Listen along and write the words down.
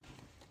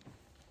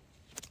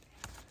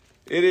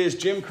It is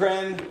Jim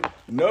Kren,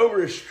 No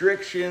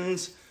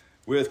Restrictions,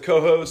 with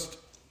co-host,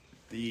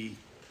 the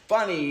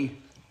funny,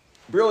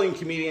 brilliant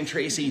comedian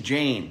Tracy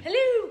Jane.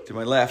 Hello. To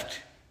my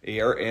left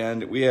here,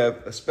 and we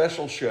have a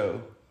special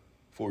show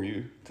for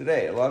you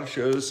today. A lot of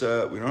shows,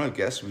 we don't have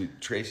guests.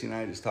 Tracy and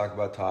I just talk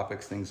about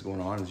topics, things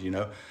going on, as you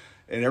know.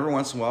 And every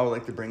once in a while, we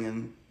like to bring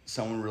in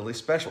someone really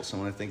special,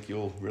 someone I think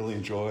you'll really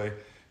enjoy,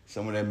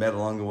 someone I met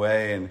along the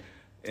way.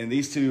 And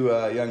these two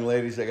young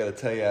ladies, I got to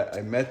tell you,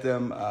 I met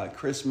them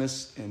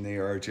Christmas, and they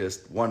are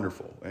just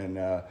wonderful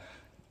and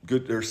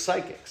good. They're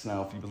psychics.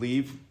 Now, if you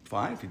believe,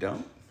 fine. If you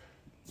don't,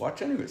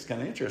 watch anyway. It's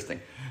kind of interesting.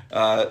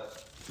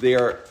 They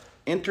are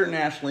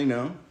internationally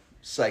known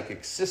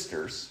psychic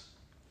sisters.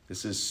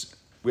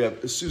 We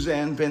have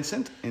Suzanne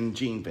Vincent and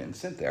Jean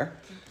Vincent there.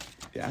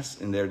 Yes,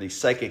 and they're the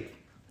psychic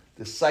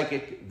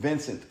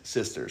Vincent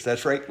sisters.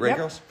 That's right, Yep.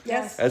 girls?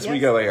 Yes. As yes. we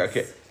go here,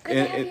 okay. Good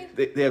to have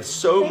you. They have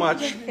so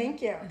much.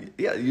 Thank you.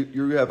 Yeah,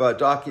 you have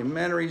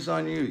documentaries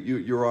on you.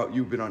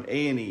 You've been on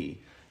A&E,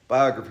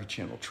 Biography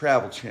Channel,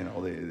 Travel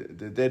Channel,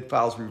 the Dead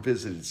Files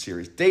Revisited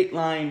series,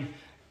 Dateline,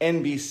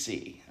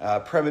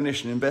 NBC,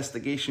 Premonition,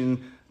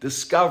 Investigation,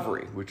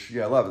 Discovery, which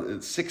I love.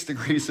 It's 6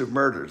 Degrees of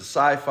Murder,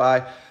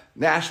 Sci-Fi,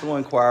 National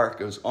Enquirer,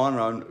 goes on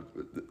and on.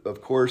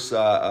 Of course,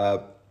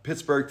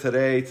 Pittsburgh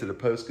Today, to the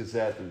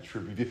Post-Gazette, to the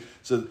Tribune.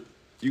 So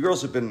you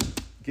girls have been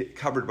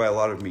covered by a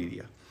lot of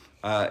media.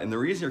 And the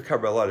reason you're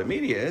covered by a lot of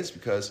media is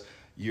because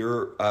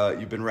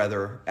you've been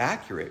rather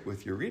accurate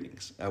with your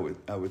readings, I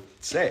would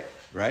say,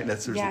 right?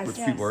 That's what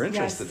people are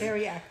interested in. Yes,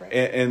 very accurate.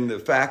 And the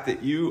fact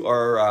that you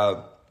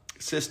are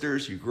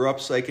sisters, you grew up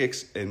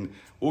psychics, and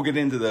we'll get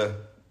into the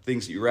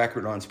things that you're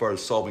accurate on as far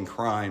as solving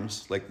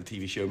crimes, like the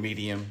TV show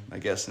Medium, I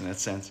guess, in that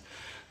sense,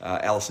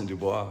 Alison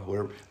Dubois,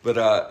 whatever.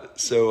 But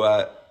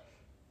so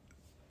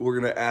we're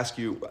going to ask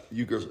you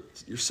girls,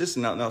 your sister,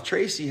 now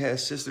Tracy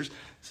has sisters.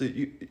 So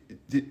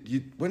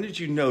when did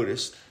you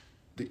notice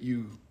that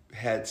you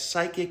had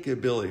psychic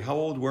ability? How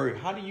old were you?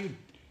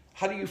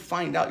 How do you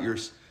find out you're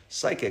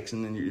psychics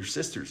and then your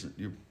sisters?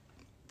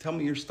 Tell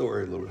me your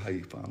story a little bit, how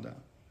you found out.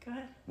 Go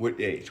ahead. What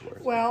age were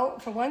you? Well,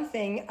 for one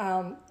thing,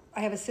 I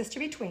have a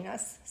sister between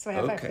us. So I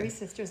have 3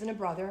 sisters and a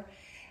brother.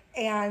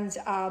 And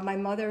my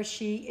mother,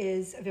 she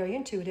is very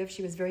intuitive.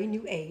 She was very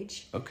new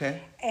age. Okay.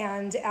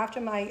 And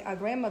after my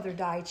grandmother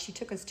died, she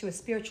took us to a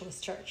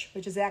spiritualist church,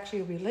 which is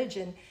actually a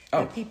religion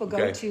that people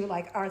go to,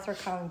 like Arthur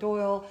Conan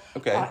Doyle,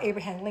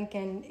 Abraham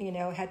Lincoln,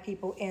 had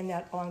people in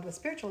that belonged to a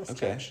spiritualist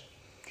church.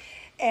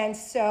 And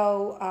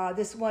so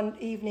this one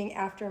evening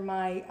after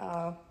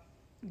my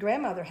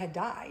grandmother had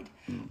died,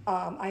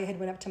 I had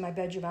went up to my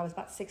bedroom. I was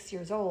about 6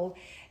 years old.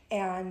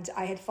 And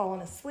I had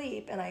fallen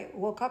asleep, and I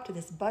woke up to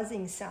this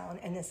buzzing sound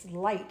and this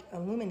light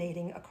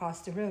illuminating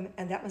across the room,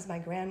 and that was my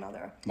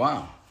grandmother.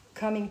 Wow.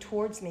 Coming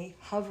towards me,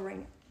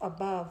 hovering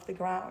above the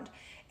ground,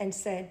 and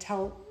said,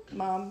 "Tell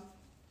Mom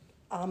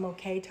I'm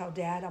okay, tell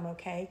Dad I'm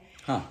okay."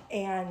 Huh.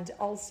 And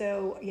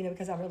also,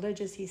 because I'm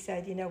religious, he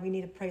said, we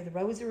need to pray the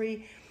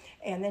rosary.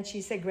 And then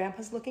she said,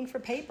 "Grandpa's looking for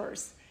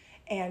papers."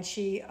 And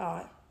she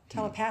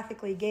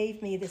telepathically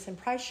gave me this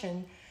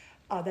impression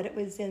that it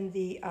was in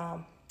the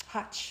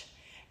hutch.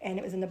 And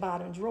it was in the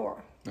bottom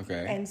drawer.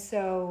 Okay. And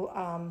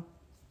so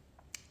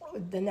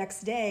the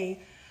next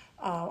day,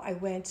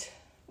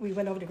 we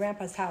went over to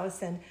Grandpa's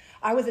house, and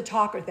I was a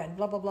talker then,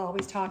 blah, blah, blah,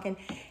 always talking.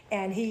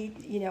 And he,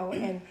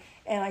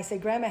 and I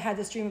said, "Grandma had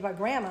this dream about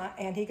Grandma."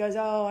 And he goes,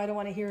 "Oh, I don't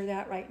want to hear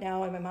that right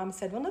now." And my mom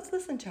said, "Well, let's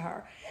listen to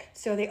her."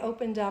 So they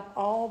opened up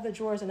all the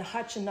drawers in the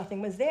hutch, and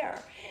nothing was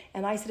there.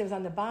 And I said it was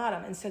on the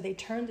bottom. And so they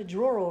turned the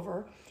drawer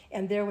over,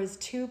 and there was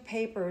 2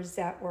 papers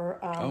that were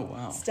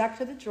stuck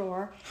to the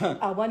drawer.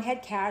 One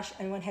had cash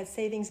and one had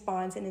savings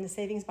bonds, and in the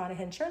savings bond it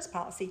had insurance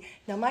policy.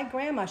 Now my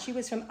grandma, she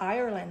was from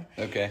Ireland,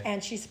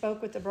 and she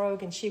spoke with the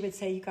brogue, and she would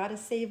say, "You got to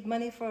save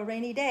money for a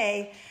rainy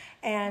day."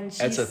 And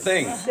that's a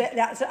thing.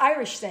 That's an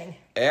Irish thing.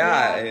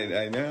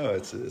 Yeah. I know.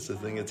 It's a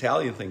thing,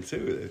 Italian thing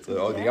too. It's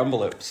the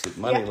envelopes, the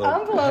money.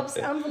 Envelopes.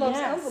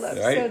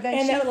 Right? So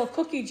then that little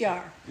cookie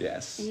jar.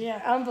 Yes.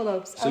 Yeah,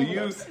 envelopes. So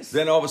you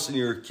then all of a sudden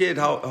you're a kid.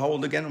 How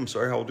old again? I'm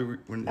sorry. How old were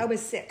you? I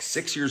was 6.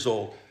 6 years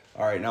old.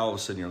 All right. Now all of a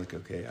sudden you're like,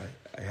 okay,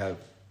 I have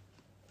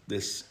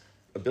this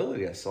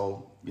ability. I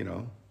saw,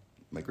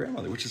 my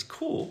grandmother, which is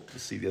cool to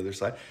see the other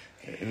side.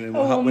 And then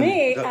how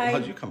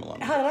did you come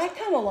along? How did I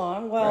come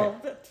along? Well,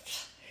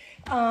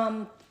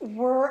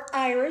 we're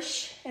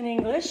Irish and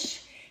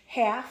English,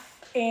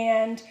 half,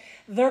 and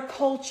their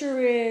culture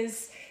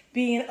is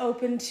being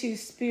open to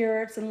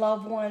spirits and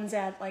loved ones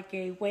at like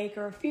a wake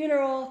or a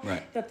funeral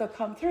that they'll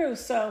come through.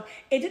 So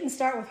it didn't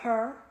start with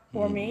her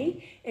or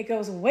me. It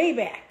goes way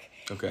back.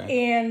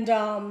 Okay. And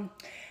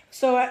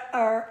so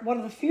at one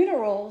of the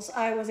funerals,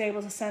 I was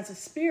able to sense a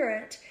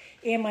spirit,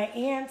 and my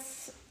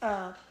aunts,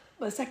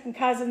 my second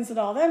cousins and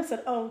all them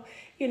said, "Oh,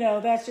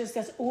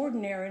 that's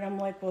ordinary." And I'm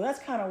like, well, that's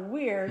kind of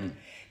weird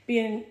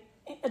being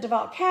a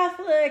devout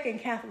Catholic in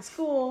Catholic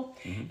school.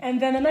 Mm-hmm.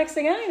 And then the next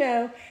thing I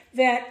know,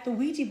 that the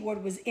Ouija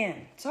board was in.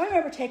 So I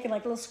remember taking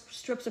like little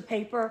strips of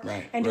paper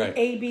and doing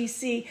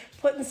ABC,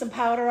 putting some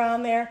powder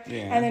on there,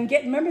 and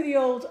then remember the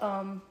old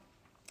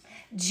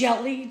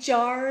jelly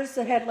jars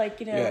that had like,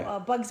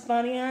 Bugs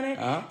Bunny on it.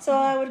 Uh-huh. So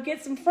I would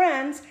get some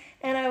friends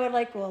and I would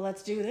like, well,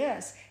 let's do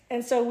this.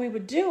 And so we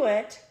would do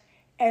it.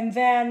 And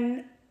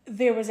then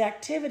there was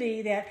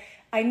activity that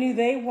I knew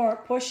they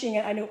weren't pushing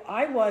it. I knew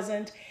I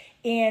wasn't.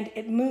 And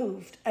it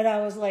moved. And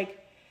I was like,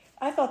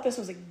 I thought this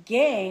was a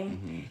game.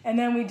 Mm-hmm. And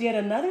then we did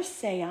another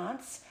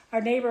seance.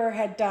 Our neighbor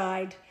had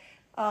died.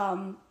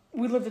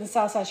 We lived in the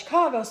Southside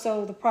Chicago,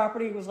 so the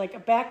property was like a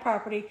back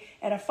property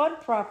and a front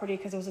property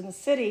because it was in the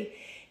city.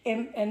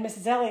 And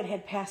Mrs. Elliott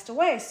had passed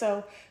away.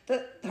 So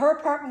her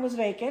apartment was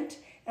vacant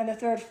and the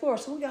third floor.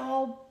 So we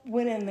all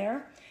went in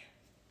there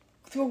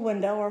through a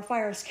window or a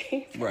fire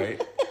escape.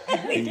 Right.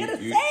 We did a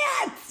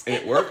seance. And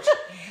it worked?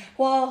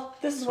 Well,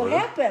 this is what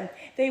happened.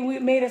 They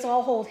made us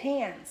all hold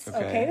hands.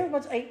 Okay. They were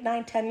about 8,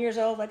 9, 10 years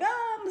old. Like,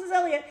 Mrs.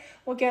 Elliott.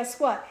 Well, guess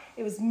what?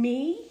 It was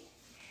me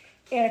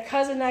and a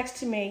cousin next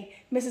to me.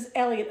 Mrs.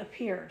 Elliott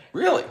appeared.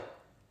 Really?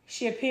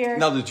 She appeared.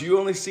 Now, did you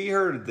only see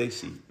her or did they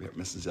see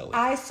Mrs. Elliott?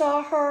 I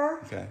saw her.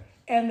 Okay.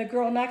 And the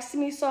girl next to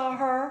me saw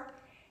her.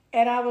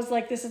 And I was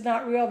like, this is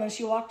not real. Then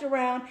she walked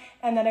around.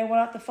 And then I went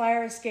out the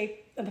fire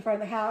escape in the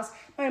front of the house.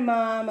 My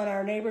mom and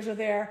our neighbors were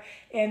there.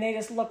 And they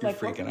just looked You're like...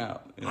 freaking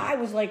out. Yeah. I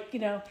was like,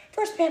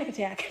 first panic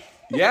attack.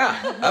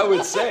 Yeah, I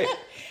would say.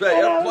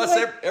 But plus,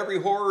 like,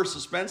 every horror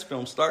suspense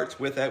film starts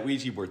with that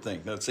Ouija board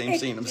thing. That same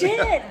scene. It did.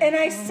 And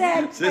I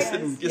said... This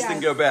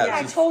didn't go bad. Yeah,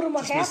 I told them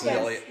what Mrs. happened.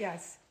 Elliott.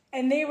 Yes.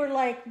 And they were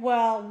like,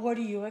 well, what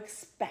do you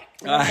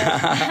expect? So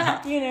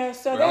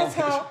that's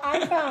how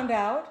I found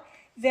out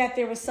that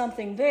there was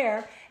something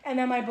there. And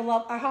then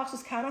our house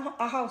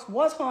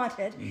was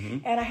haunted,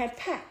 and I had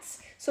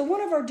pets. So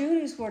one of our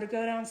duties were to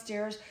go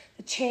downstairs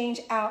to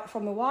change out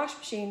from the wash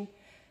machine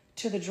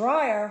to the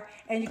dryer,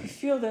 and you could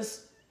feel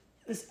this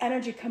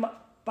energy come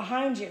up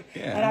behind you.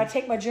 Yeah. And I'd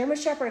take my German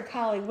Shepherd and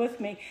Collie with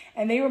me,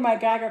 and they were my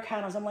Geiger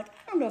counters. I'm like,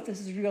 I don't know if this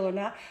is real or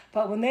not,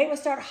 but when they would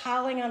start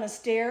howling on the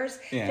stairs,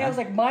 that was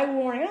like my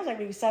warning. I was like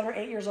maybe 7 or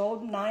 8 years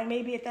old, 9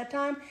 maybe at that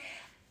time.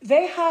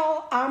 They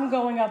howl, I'm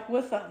going up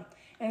with them.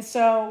 And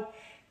so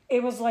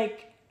it was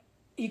like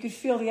you could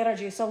feel the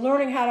energy. So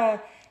learning how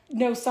to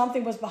know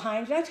something was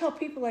behind you. I tell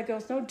people, I go,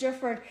 it's no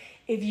different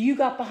if you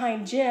got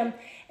behind Jim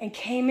and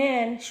came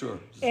in, sure,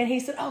 and he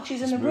said, "Oh,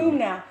 she's in the room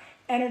now."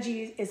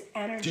 Energy is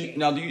energy.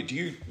 Do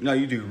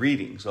you do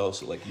readings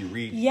also? Like you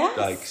read,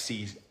 like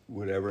see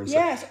whatever. And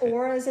yes, stuff.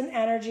 Auras and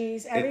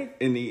energies. And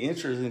the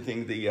interesting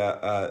thing,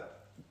 the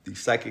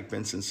Psychic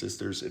Vincent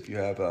sisters, if you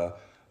have a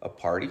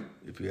party,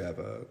 if you have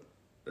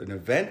an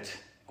event,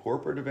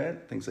 corporate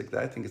event, things like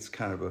that, I think it's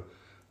kind of a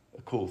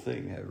cool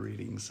thing to have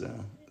readings.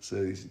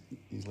 So these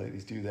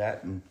ladies do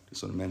that, and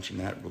just want to mention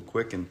that real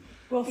quick. And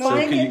we'll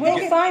find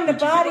the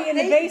body in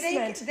the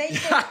basement.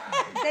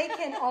 They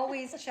can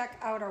always check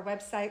out our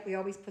website. We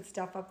always put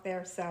stuff up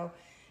there, so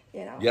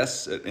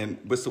Yes, and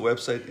what's the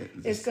website?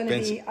 It's going to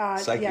be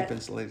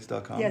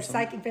PsychicVincentLadies.com. Yes,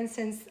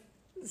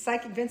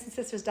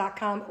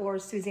 PsychicVincentSisters.com or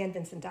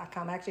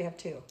SuzanneVincent.com. I actually have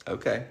two.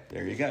 Okay,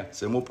 there you go.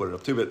 So we'll put it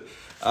up too. But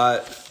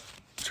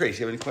Trace,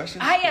 you have any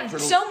questions? I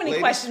have so many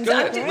questions. Go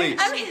ahead,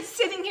 I'm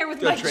sitting here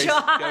with my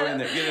jaw. Go in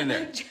there. Get in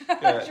there.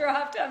 Jaw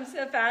dropped. I'm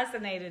so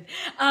fascinated.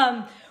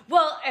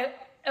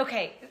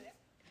 Okay.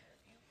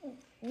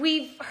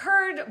 We've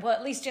heard, well,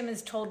 at least Jim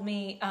has told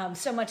me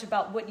so much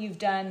about what you've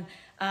done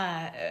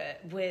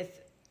with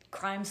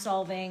crime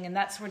solving and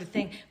that sort of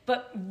thing.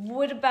 But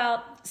what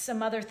about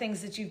some other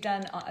things that you've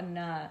done on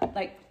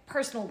like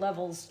personal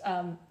levels,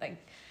 like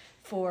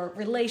for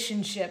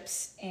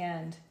relationships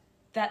and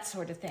that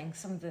sort of thing?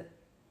 Some of the,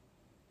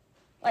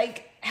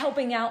 like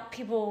helping out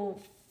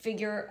people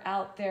figure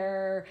out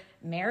their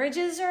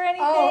marriages or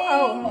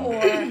anything, or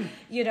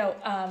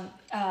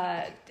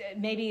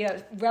maybe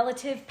a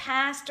relative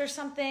passed or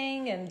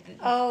something, and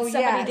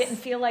somebody didn't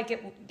feel like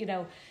it,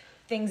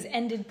 things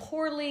ended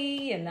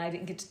poorly, and I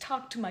didn't get to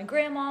talk to my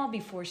grandma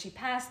before she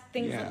passed.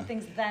 Things of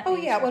that. Oh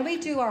nature. yeah, when we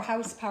do our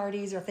house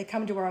parties or if they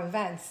come to our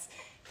events,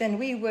 then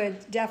we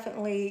would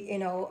definitely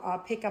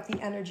pick up the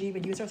energy.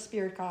 We'd use our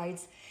spirit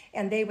guides,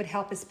 and they would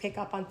help us pick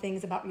up on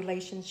things about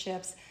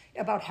relationships,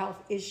 about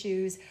health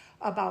issues,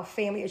 about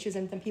family issues,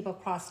 and then people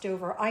crossed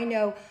over. I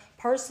know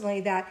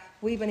personally that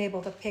we've been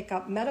able to pick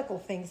up medical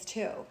things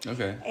too.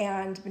 Okay.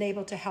 And been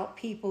able to help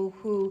people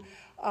who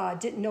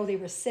didn't know they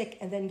were sick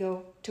and then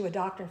go to a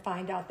doctor and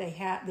find out they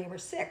were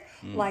sick.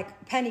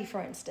 Like Penny,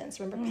 for instance.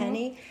 Remember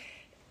Penny?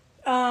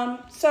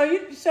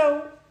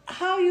 So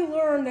how you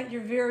learn that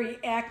you're very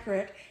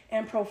accurate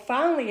and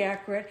profoundly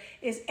accurate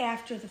is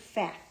after the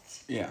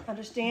fact. Yeah.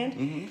 Understand?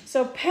 Mm-hmm.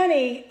 So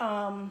Penny,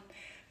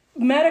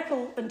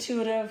 medical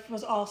intuitive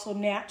was also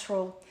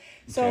natural.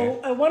 So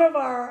at one of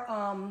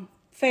our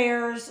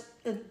fairs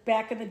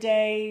back in the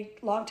day,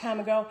 long time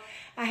ago,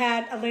 I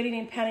had a lady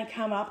named Penny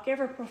come up, gave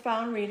her a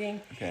profound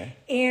reading,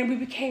 and we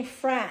became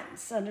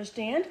friends,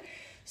 understand?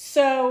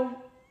 So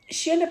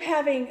she ended up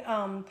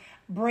having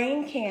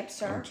brain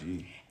cancer.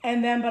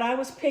 But I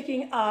was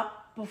picking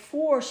up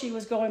before she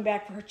was going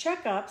back for her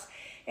checkups,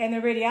 and the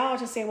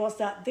radiologist said, well, it's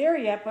not there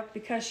yet, but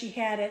because she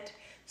had it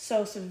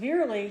so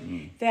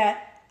severely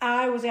that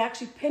I was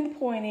actually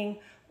pinpointing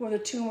where the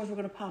tumors were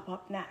going to pop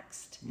up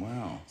next.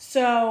 Wow.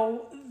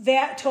 So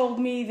that told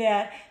me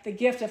that the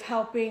gift of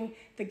helping,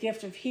 the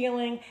gift of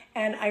healing,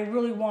 and I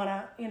really want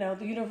to,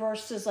 the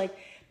universe is like,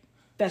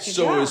 that's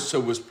your job. So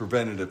it was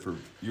preventative for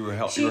you were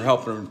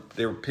helping them.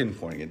 They were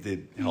pinpointing it.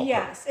 Did help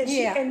yes, her.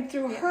 And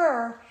through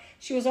her,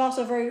 she was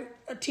also very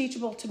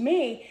teachable to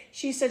me.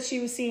 She said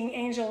she was seeing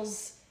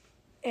angels,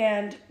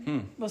 and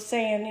was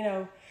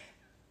saying,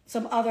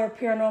 some other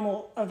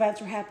paranormal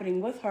events were happening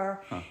with her.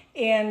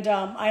 And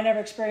I never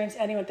experienced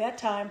anyone at that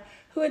time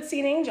who had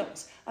seen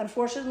angels.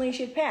 Unfortunately,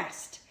 she had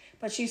passed.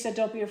 But she said,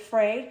 don't be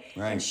afraid.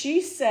 Right. And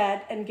she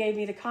said, and gave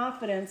me the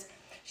confidence,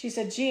 she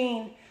said,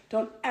 Jean,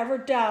 don't ever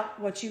doubt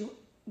what you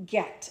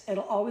get.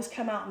 It'll always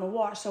come out in the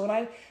wash. So when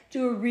I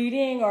do a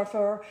reading or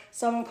for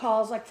someone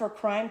calls like for a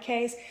crime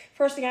case,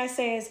 first thing I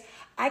say is,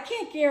 I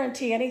can't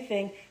guarantee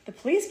anything. The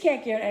police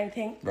can't guarantee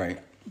anything. Right.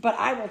 But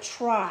I will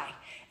try.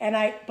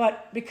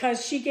 But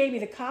because she gave me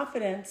the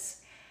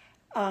confidence,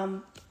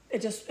 it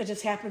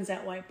just happens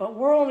that way. But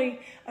we're only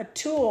a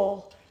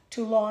tool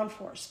to law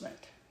enforcement.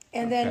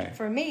 And then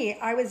for me,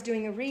 I was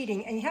doing a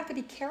reading, and you have to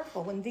be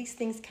careful when these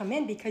things come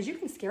in because you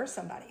can scare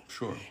somebody.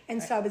 Sure.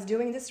 And so I was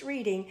doing this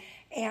reading,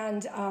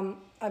 and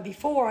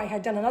before I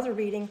had done another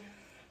reading,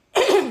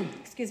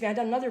 excuse me, I'd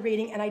done another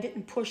reading, and I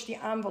didn't push the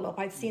envelope.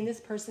 I'd seen this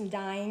person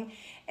dying,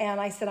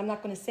 and I said, I'm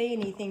not going to say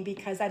anything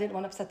because I didn't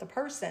want to upset the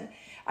person.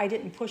 I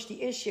didn't push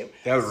the issue.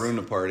 That would ruin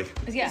the party.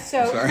 Yeah. So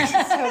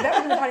that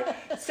was the party.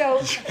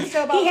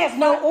 So about he has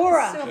no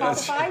aura. So about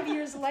 5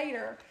 years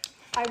later,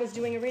 I was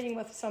doing a reading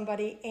with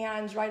somebody,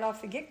 and right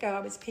off the get-go, I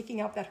was picking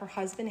up that her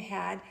husband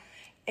had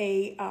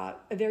a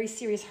very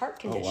serious heart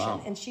condition. Oh,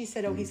 wow. And she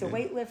said, he's a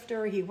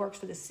weightlifter, he works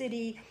for the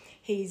city,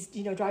 he's,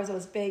 drives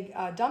those big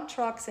dump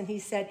trucks, and he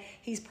said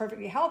he's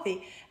perfectly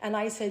healthy. And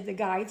I said, the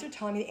guides are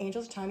telling me, the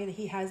angels are telling me that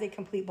he has a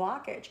complete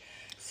blockage.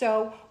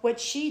 So what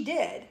she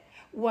did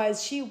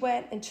was she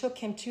went and took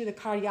him to the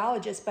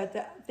cardiologist, but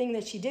the thing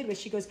that she did was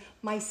she goes,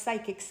 my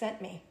psychic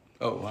sent me.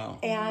 Oh, wow.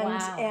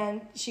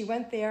 And she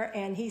went there,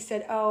 and he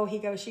said,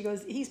 she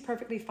goes, he's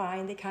perfectly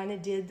fine. They kind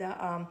of did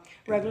the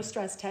regular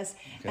stress test.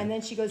 Okay. And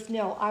then she goes,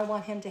 no, I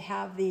want him to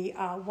have the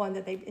one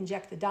that they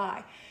inject the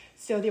dye.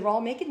 So they were all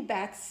making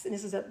bets, and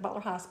this is at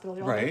Butler Hospital.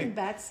 They were all making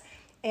bets.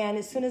 And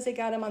as soon as they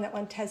got him on that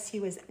one test,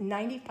 he was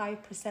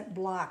 95%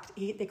 blocked.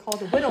 They called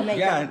the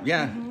Widowmaker.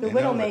 Yeah. The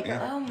Widowmaker.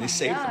 Yeah. Oh, my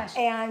gosh.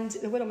 And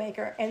the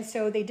Widowmaker. And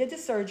so they did the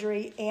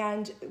surgery,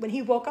 and when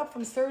he woke up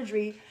from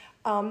surgery,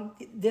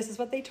 this is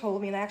what they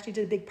told me, and I actually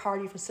did a big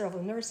party for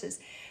several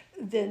nurses.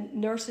 The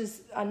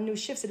nurses on new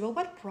shift said, well,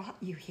 what brought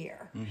you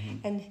here? Mm-hmm.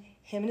 And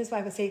him and his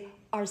wife would say,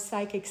 our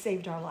psychic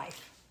saved our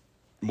life.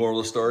 Moral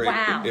of the story,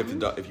 wow.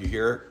 if you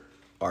hear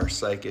our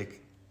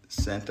psychic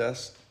sent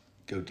us,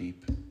 go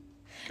deep.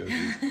 Go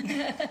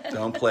deep.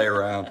 Don't play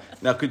around.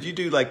 Now, could you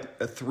do like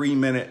a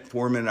 3-minute,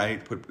 4-minute, I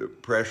hate to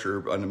put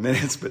pressure on the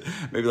minutes, but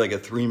maybe like a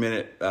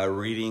 3-minute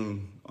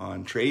reading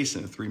on Trace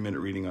and a 3-minute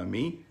reading on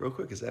me real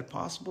quick? Is that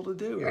possible to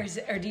do? Or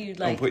do you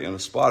Don't put you on the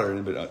spot or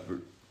anything, but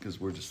because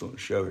we're just doing a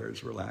show here,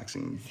 it's a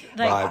relaxing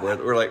vibe.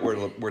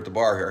 We're at the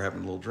bar here having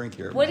a little drink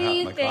here. What do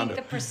you think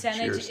the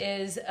percentage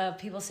is of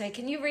people say,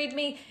 can you read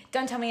me?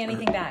 Don't tell me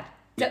anything bad.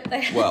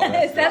 Well,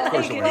 is that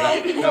like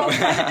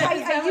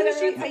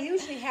I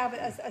usually have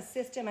a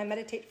system. I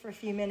meditate for a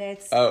few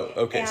minutes. Oh,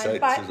 okay.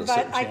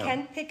 But I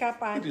can pick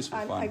up on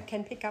I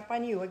can pick up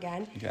on you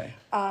again. Okay.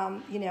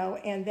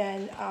 And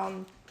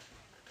then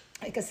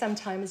because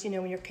sometimes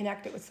when you're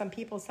connected with some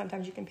people,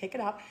 sometimes you can pick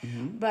it up.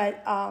 Mm-hmm.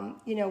 But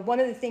one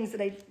of the things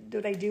that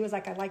I do is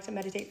like I like to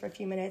meditate for a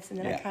few minutes, and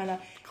then I kind of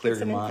clear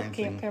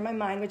my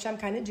mind, which I'm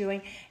kind of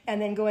doing,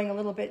 and then going a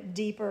little bit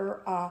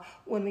deeper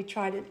when we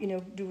try to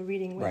do a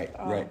reading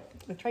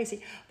with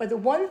Tracy. But the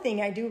one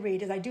thing I do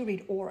read is I do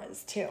read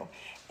auras too.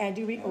 And I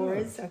do read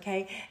auras,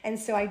 okay? And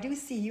so I do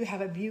see you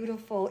have a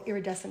beautiful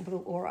iridescent blue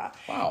aura.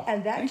 Wow.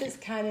 And that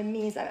just kind of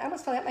means, I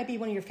almost feel that might be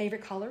one of your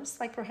favorite colors,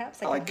 like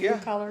perhaps, like a blue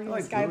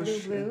color, sky blue,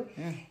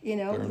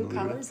 blue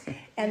colors.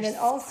 And then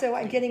also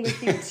I'm getting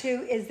with you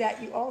too is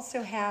that you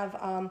also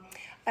have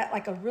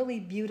like a really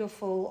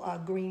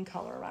beautiful green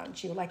color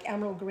around you, like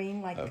emerald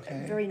green,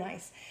 very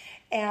nice.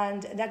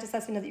 And that just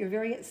lets me know that you're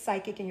very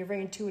psychic and you're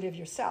very intuitive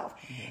yourself.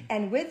 Mm-hmm.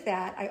 And with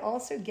that, I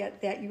also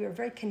get that you are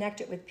very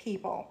connected with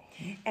people.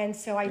 Mm-hmm. And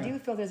so I do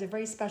feel there's a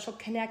very special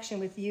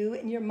connection with you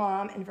and your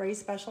mom, and very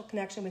special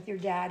connection with your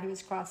dad who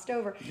has crossed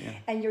over. Yeah.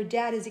 And your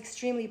dad is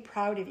extremely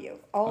proud of you,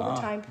 all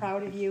the time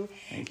proud of you.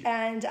 Thank you.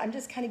 And I'm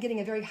just kind of getting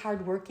a very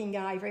hardworking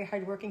guy.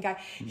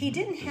 Mm-hmm. He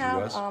didn't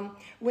have,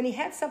 when he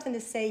had something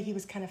to say, he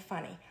was kind of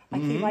funny.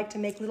 Like he liked to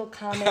make little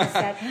comments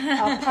that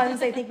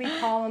puns, I think we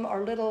call them,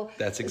 or little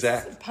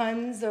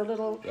puns or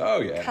little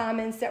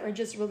comments that were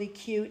just really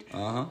cute.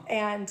 Uh-huh.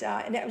 And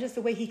that was just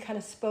the way he kind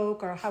of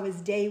spoke or how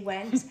his day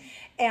went.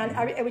 And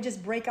it would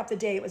just break up the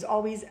day. It was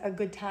always a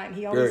good time.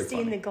 He always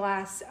seen the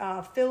glass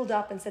filled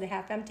up instead of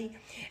half empty.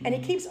 And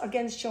he keeps,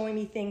 again, showing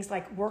me things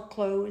like work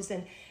clothes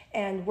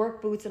and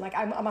work boots, and like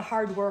I'm a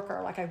hard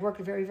worker. Like I worked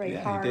very, very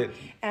hard. He did.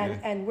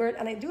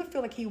 And I do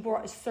feel like he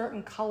wore a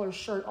certain color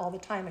shirt all the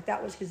time. Like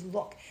that was his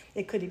look.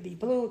 It could be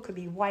blue, it could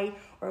be white,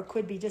 or it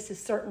could be just a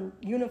certain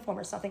uniform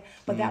or something.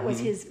 But that was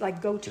his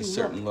like go-to his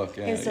certain look.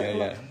 Yeah, his certain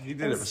look. He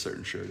did have a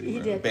certain shirt. He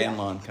did.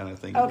 Bandlon kind of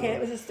thing. Okay,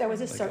 there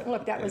was a certain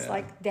look. That was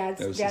like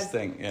Dad's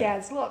thing. Yeah.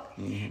 Dad's look.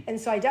 And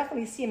so I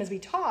definitely see him as we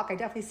talk. I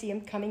definitely see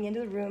him coming into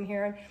the room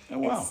here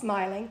and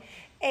smiling.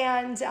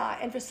 And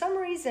for some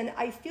reason,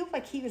 I feel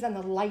like he was on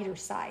the lighter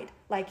side.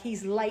 Like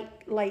he's light,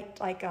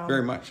 like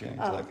very much. Yeah, he's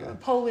like a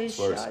Polish,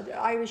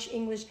 Irish,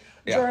 English,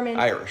 yeah, German,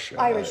 Irish, like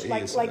Irish,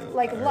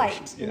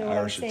 light. You know what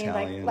Irish, I'm saying?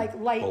 Italian, like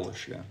light,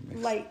 Polish,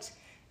 light,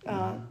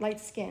 light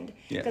skinned.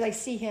 Yes. Because I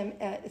see him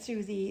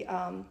through the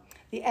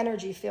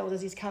energy field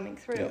as he's coming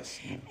through. Yes,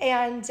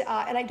 yeah.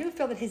 And I do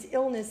feel that his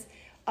illness.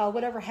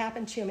 Whatever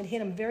happened to him, it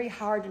hit him very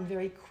hard and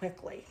very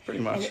quickly. Pretty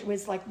much. And it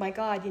was like, my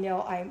God,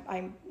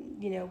 I'm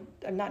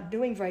not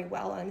doing very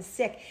well, and I'm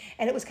sick.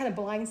 And it was kind of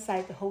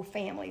blindsided the whole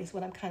family is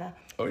what I'm kind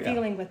of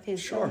feeling with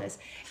his illness.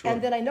 Sure.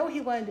 And then I know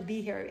he wanted to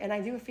be here, and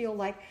I do feel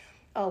like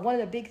one of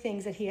the big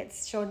things that he had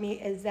showed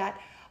me is that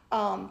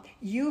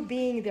you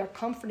being there,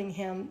 comforting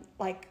him,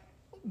 like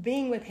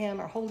being with him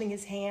or holding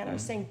his hand or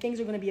saying things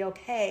are going to be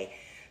okay.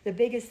 The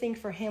biggest thing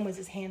for him was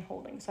his hand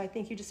holding. So I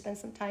think you just spent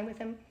some time with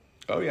him.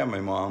 Oh yeah, my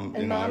mom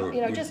and I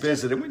we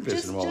visit him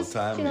all the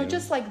time.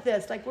 Just like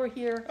this, like we're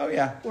here. Oh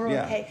yeah, we're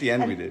okay. At the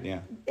end we did, yeah.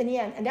 In the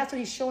end, and that's what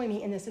he's showing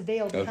me in this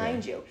veil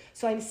behind you.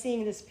 So I'm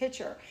seeing this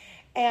picture,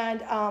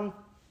 and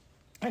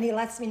he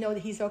lets me know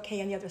that he's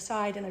okay on the other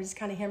side, and I just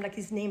kind of hear him like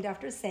he's named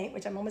after a saint,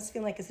 which I'm almost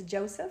feeling like it's a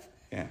Joseph.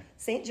 Yeah.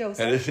 Saint Joseph.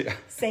 That is, yeah.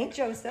 Saint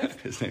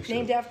Joseph.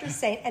 Named after a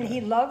saint, and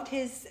he loved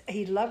his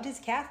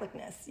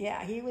Catholicness.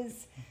 Yeah,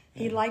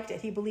 he liked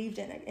it. He believed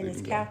in it, in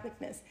his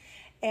Catholicness.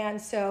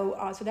 And so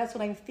that's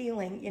what I'm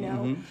feeling,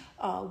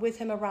 with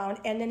him around.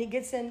 And then he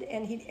gets in,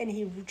 and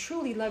he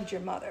truly loved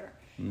your mother,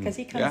 because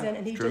he comes in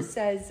and he just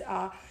says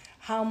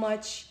how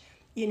much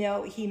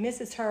he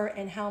misses her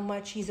and how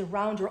much he's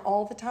around her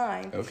all the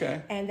time.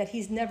 Okay. And that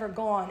he's never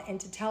gone, and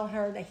to tell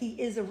her that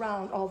he is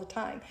around all the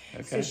time.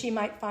 Okay. So she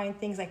might find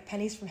things like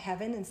pennies from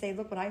heaven and say,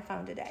 "Look what I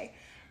found today.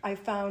 I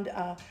found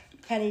a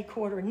penny,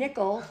 quarter,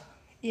 nickel."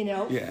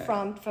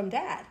 From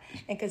Dad,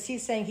 and because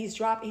he's saying he's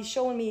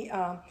showing me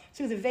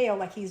through the veil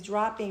like he's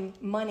dropping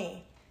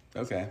money.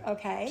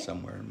 Okay.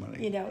 Somewhere in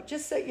money.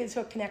 Just so it's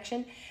a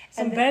connection.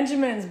 Some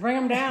Benjamins, bring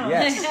them down.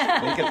 Yes,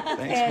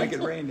 make it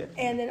rain.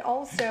 And then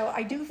also,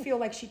 I do feel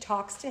like she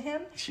talks to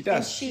him. She does.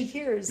 And she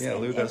hears. Yeah,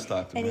 Lou does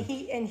talk to him.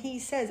 And he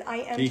says,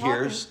 "I am." He talking.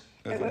 hears.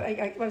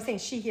 Okay. I'm saying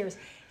she hears.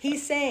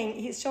 He's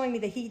showing me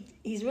that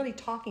he's really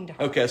talking to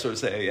her. Okay, so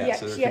say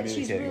so they're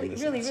she's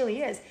communicating.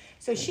 really is.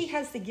 So she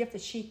has the gift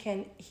that she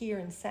can hear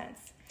and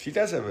sense. She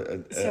does have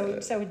a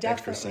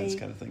extra sense definitely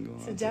kind of thing going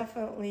on. So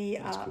definitely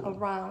cool.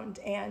 Around.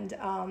 And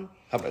how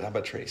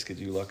about Trace? Could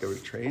you look over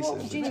to Trace? Well,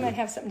 Gina might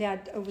have something to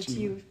add over to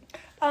you.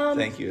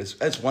 Thank you.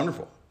 It's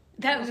wonderful.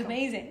 That was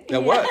amazing.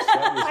 That was.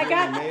 I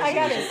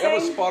got it. That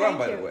was spot on,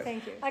 by the way.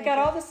 Thank you. I got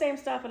all the same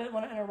stuff. I didn't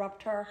want to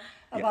interrupt her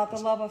about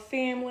the love of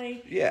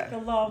family. Yeah. The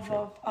love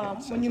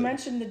of when you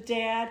mentioned the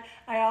dad.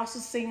 I also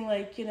sing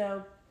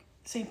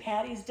St.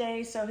 Patty's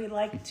Day, so he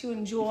liked to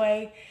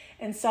enjoy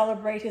and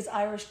celebrate his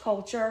Irish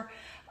culture.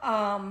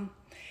 And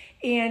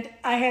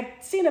I had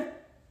seen a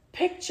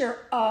picture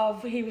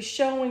he was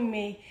showing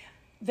me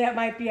that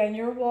might be on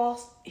your wall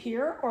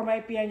here or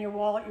might be on your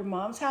wall at your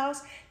mom's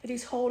house, that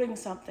he's holding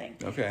something.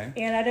 Okay.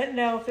 And I didn't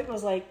know if it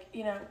was like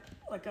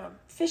a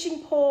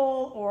fishing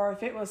pole or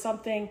if it was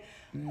something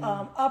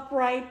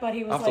upright, but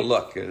he was I'll have to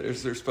look.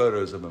 There's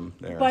photos of him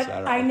there. But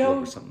so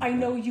I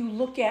know you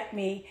look at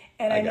me,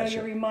 and I know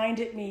you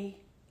reminded me.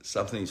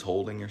 Something he's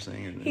holding, you're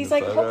saying? He's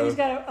he's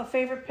got a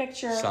favorite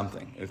picture.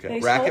 Something, okay.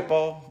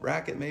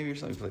 Racket maybe, or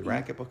something. Play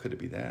racquetball, could it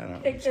be that? I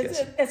don't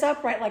know. It's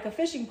upright like a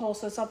fishing pole,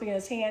 so it's something in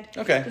his hand.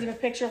 Okay. Does he have a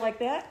picture like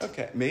that?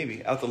 Okay,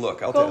 maybe. I'll have to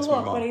look. I'll Go ask my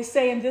look, mom. but he's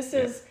saying this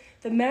is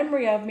the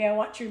memory of me. I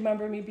want you to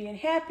remember me being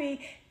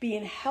happy,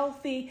 being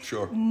healthy,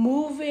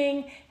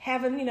 moving,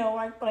 having, when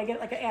I get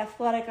like an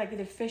athletic, like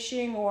either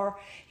fishing or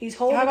he's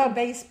holding. How about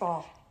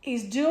baseball?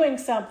 He's doing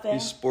something.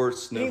 He's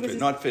sports,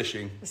 not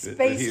fishing.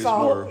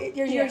 Baseball.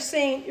 You're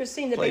seeing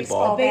the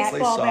baseball bat.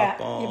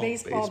 Your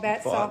baseball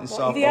bat,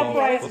 softball. The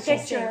upright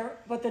picture,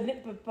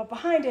 but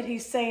behind it,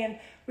 he's saying,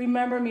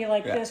 "Remember me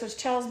like this," which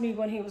tells me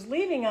when he was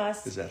leaving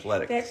us. His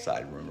athletic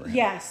side, remember him.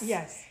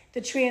 Yes.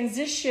 The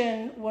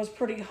transition was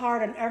pretty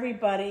hard on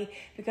everybody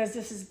because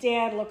this is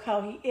Dad. Look how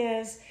he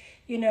is.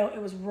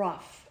 It was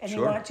rough. And he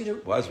wanted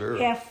you to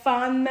have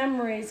fond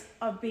memories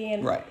of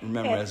being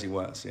Remember as he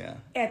was,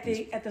 at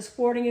the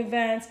sporting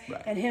events,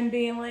 and him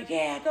being like,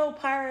 "Yeah, go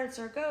Pirates"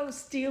 or "Go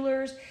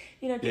Steelers."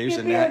 Get me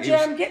a beer,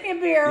 Jim. Get me a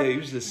beer. Yeah, he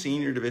was the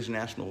senior division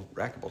national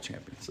racquetball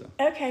champion. So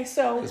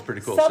that's pretty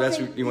cool. So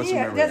you want to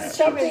remember that's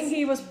something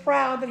he was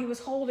proud that he was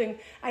holding.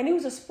 I knew it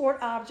was a sport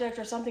object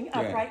or something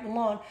upright and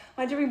long.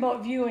 When I do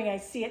remote viewing, I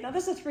see it. Now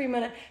this is a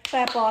 3-minute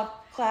clap off.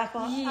 How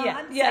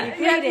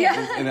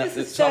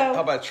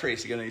about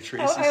Trace? You got any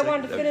Trace? I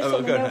wanted to finish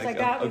on the notes I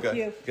got with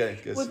you.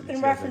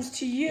 In reference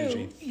to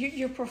you,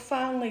 you're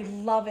profoundly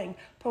loving,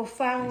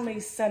 profoundly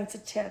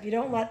sensitive. You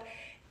don't let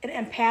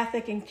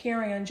empathic and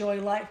caring and enjoy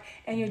life.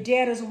 And your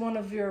dad is one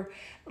of your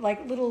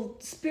like little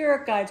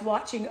spirit guides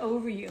watching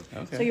over you.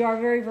 Okay. So you are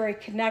very, very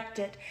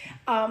connected.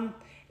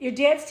 Your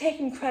dad's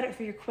taking credit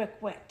for your quick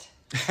wit.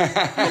 That's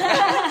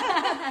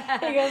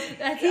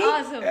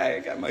awesome. Yeah, I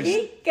got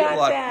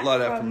a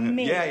lot from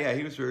me. Yeah,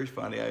 he was very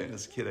funny.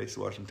 As a kid, I used to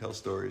watch him tell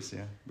stories.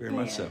 Yeah, very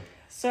much so.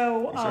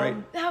 So right.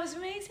 That was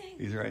amazing.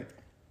 He's right.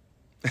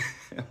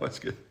 That's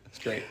good. That's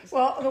great.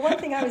 Well, the one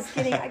thing I was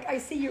getting, I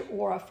see your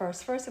aura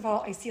first. First of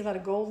all, I see a lot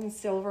of gold and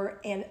silver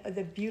and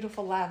the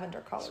beautiful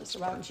lavender colors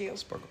around you.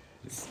 Sparkle.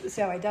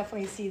 So I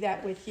definitely see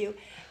that with you.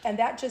 And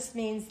that just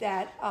means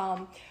that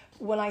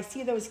when I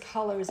see those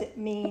colors, it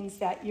means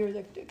that you're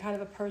the kind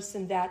of a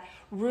person that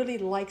really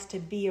likes to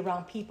be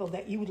around people,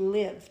 that you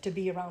live to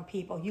be around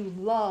people. You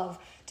love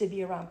to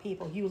be around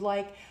people. You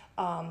like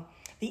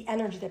the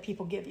energy that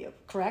people give you,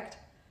 correct?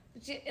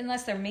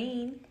 Unless they're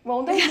mean.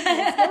 Well, no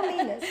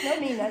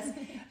meanness.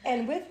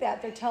 And with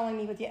that, they're telling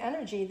me with the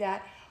energy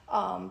that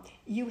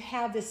you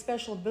have this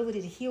special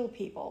ability to heal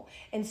people.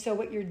 And so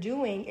what you're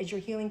doing is you're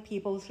healing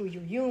people through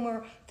your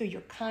humor, through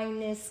your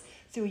kindness,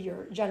 through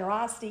your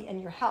generosity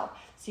and your help.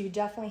 So you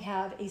definitely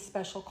have a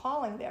special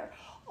calling there.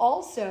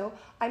 Also,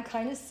 I'm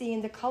kind of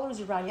seeing the colors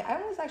around you. I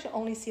almost actually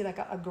only see like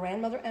a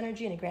grandmother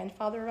energy and a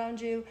grandfather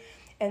around you.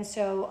 And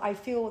so I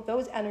feel with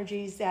those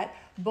energies that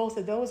both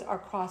of those are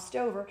crossed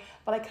over.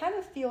 But I kind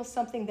of feel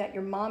something that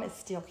your mom is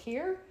still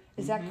here.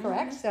 Is that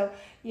correct? So,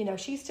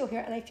 she's still here,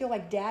 and I feel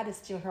like Dad is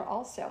still here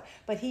also.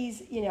 But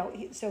he's,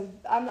 so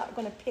I'm not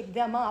going to pick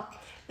them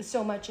up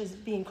so much as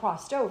being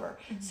crossed over.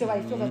 So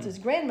I feel that this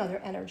grandmother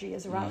energy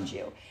is around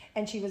you.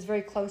 And she was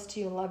very close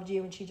to you and loved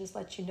you, and she just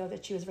let you know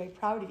that she was very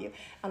proud of you.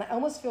 And I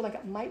almost feel like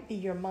it might be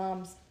your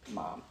mom's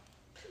mom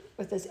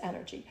with this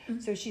energy.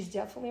 So she's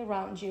definitely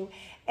around you.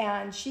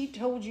 And she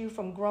told you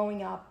from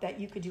growing up that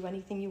you could do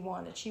anything you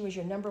wanted. She was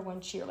your number one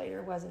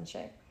cheerleader, wasn't she?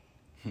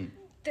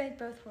 They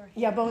both were.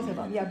 Yeah, both of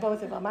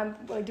them.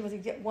 What I do is I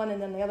get one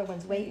and then the other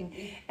one's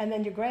waiting. And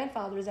then your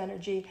grandfather's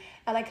energy.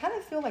 And I kind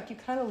of feel like you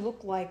kind of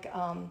look like,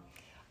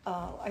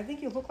 I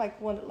think you look like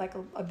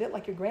a bit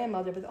like your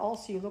grandmother, but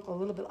also you look a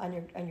little bit on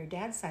your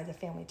dad's side of the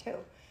family too.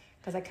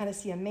 Because I kind of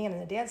see a man on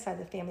the dad's side of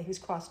the family who's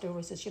crossed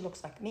over, says she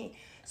looks like me.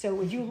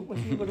 So if you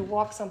were to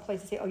walk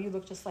someplace and say, oh, you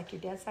look just like your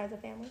dad's side of the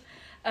family?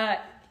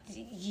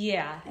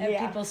 Yeah.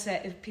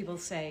 People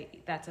say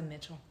that's a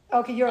Mitchell.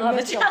 Okay, you're a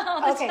Mitchell.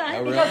 Okay,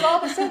 time. Because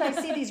all of a sudden I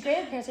see these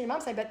grandparents on your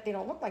mom's side, but they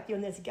don't look like you.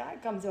 And this guy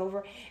comes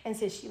over and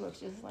says she looks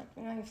just like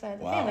your side of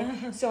the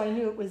family. So I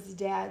knew it was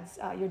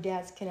your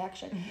dad's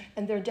connection.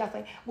 And they're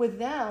definitely with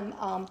them.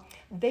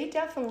 They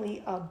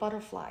definitely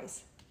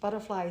butterflies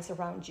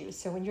around you.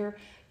 So when you're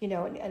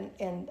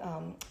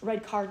and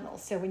red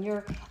cardinals. So when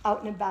you're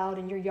out and about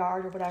in your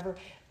yard or whatever,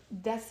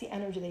 that's the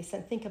energy they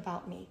send. Think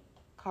about me,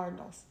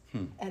 cardinals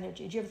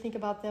energy. Do you ever think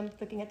about them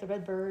looking at the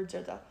red birds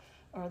or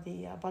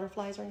the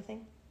butterflies or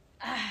anything?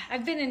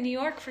 I've been in New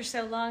York for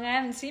so long, I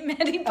haven't seen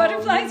many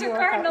butterflies or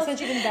cardinals.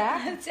 Since you've been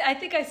back? I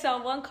think I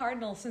saw one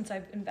cardinal since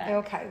I've been back.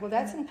 Okay, well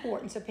that's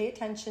important. So pay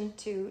attention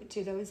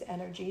to those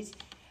energies.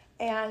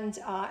 And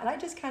I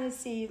just kind of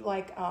see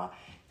like,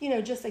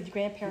 just like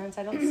grandparents,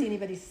 I don't see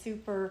anybody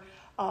super,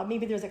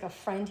 maybe there's like a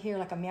friend here,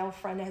 like a male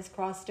friend that has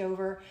crossed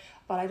over,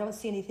 but I don't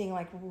see anything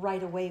like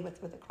right away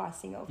with the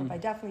crossing over. But I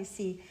definitely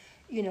see,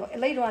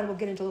 later on we'll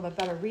get into a little bit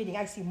better reading.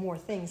 I see more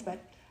things, but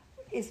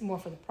it's more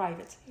for the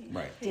private.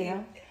 Right.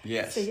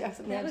 Yes. So you have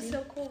something that was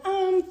so cool.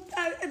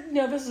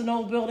 This is an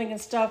old building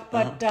and stuff,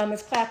 but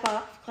it's clap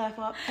up, kind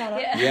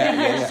of.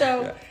 Yeah.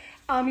 So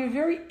you're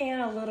very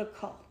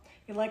analytical.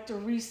 You like to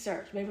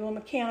research, maybe a little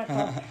mechanical.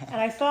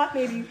 And I thought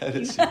maybe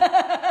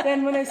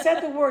then when they said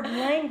the word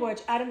language,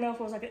 I don't know if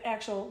it was like an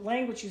actual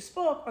language you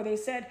spoke, or they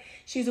said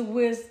she's a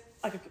whiz,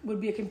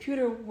 would be a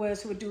computer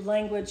whiz who would do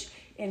language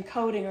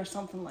encoding or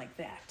something like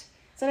that.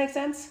 Does that make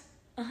sense?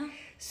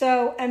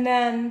 So, and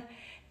then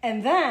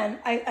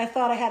I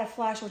thought I had a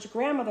flash what your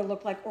grandmother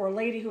looked like, or a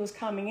lady who was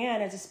coming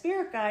in as a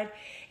spirit guide,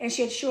 and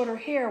she had shorter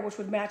hair, which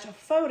would match a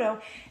photo,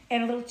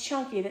 and a little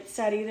chunky that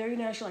said either,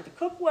 she liked to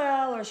cook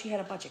well, or she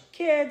had a bunch of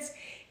kids,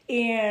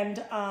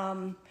 and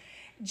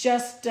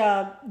just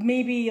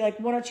maybe like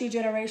one or two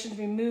generations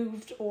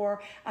removed,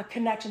 or a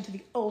connection to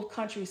the old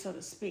country, so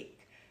to speak.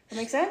 Does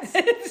that make sense?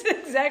 It's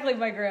exactly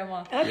my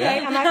grandma. Okay,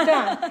 I'm not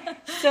done.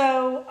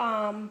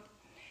 So,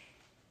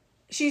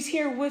 she's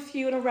here with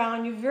you and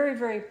around you, very,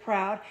 very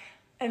proud.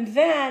 And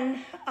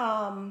then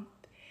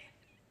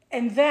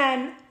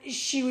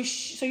she was,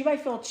 so you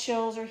might feel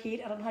chills or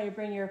heat. I don't know how you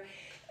bring your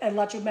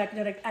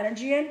electromagnetic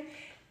energy in.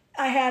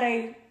 I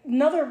had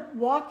another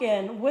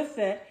walk-in with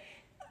it.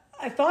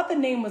 I thought the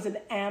name was an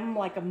M,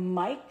 like a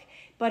Mike,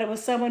 but it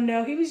was someone,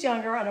 he was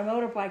younger on a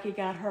motorbike, he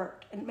got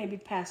hurt and maybe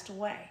passed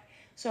away.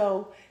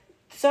 So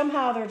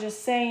somehow they're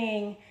just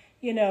saying,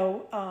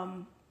 a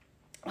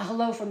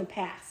hello from the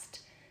past.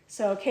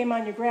 So it came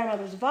on your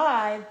grandmother's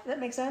vibe. Does that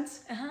make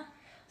sense?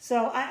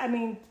 So, I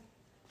mean,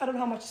 I don't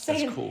know how much to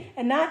say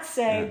and not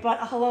say,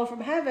 but a hello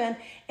from heaven,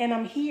 and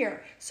I'm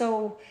here.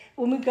 So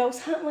when we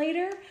ghost hunt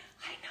later,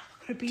 I know the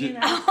Could be in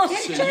our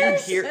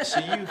pictures. So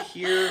you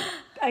hear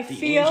I the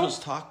feel, angels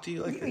talk to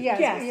you like that?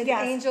 Yes.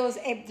 Angels.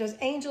 There's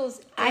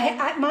angels.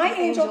 My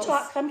angel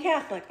talk. I'm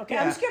Catholic. Okay,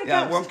 Yeah, I'm scared of yeah,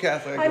 ghosts. well, I'm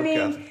Catholic. I mean,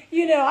 Catholic.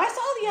 I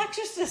saw The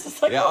Exorcist. It's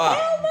like,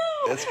 hell no.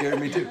 That scared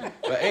me too.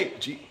 But hey,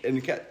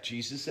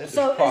 Jesus said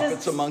So there's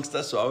prophets amongst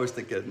us, so I always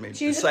think that maybe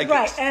the psychics.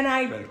 Right, and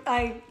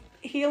I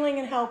healing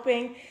and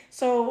helping.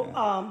 So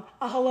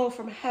a hello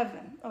from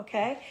heaven,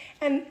 okay?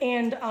 And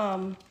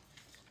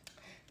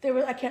there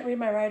was, I can't read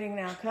my writing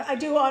now. I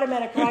do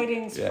automatic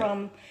writings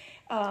from.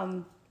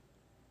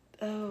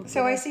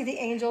 So I see the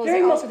angels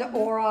and also the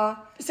aura.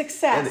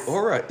 Success. Yeah, the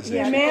aura is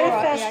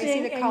manifesting I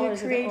see the colors and you're of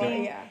the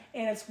creating, aura,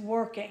 and it's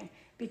working.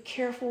 Be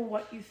careful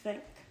what you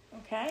think.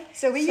 Okay.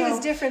 So we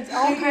use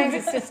all kinds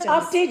of systems.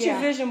 Update your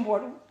vision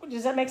board.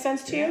 Does that make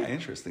sense to you? Yeah,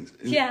 interesting.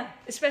 Yeah,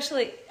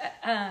 especially.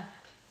 Go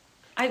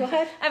ahead.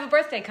 I have a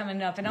birthday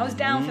coming up, and I was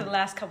down for the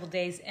last couple of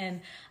days,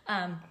 and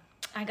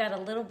I got a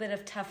little bit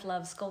of tough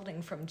love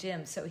scolding from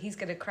Jim, so he's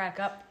going to crack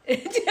up.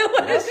 Okay.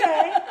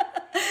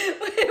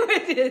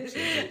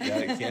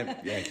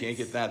 Can't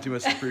get that too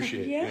much to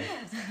appreciate. Yes.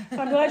 So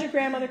I'm glad your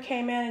grandmother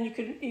came in, and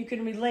you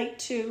could relate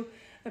to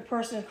the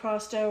person who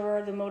crossed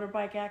over, the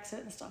motorbike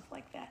accident and stuff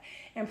like that.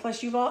 And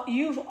plus,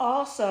 you've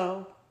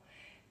also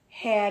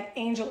had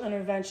angel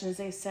intervention, as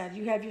they said.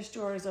 You have your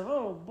stories of,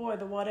 oh boy,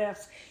 the what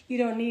ifs. You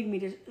don't need me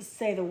to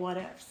say the what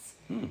ifs.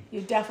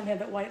 You definitely have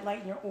that white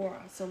light in your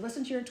aura. So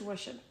listen to your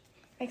intuition.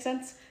 Make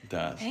sense? It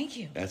does. Thank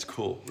you. That's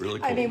cool.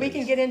 Really cool. I mean, we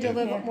can get into a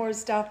little bit more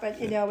stuff, but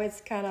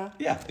it's kind of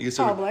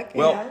public.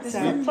 Well,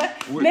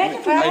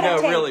 I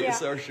know, really,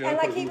 it's our show. And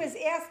like he was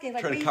asking,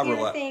 like we hear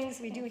the things,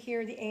 we do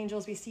hear the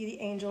angels, we see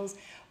the angels,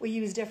 we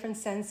use different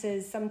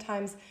senses.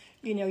 Sometimes,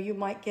 you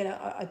might get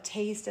a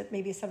taste of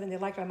maybe something they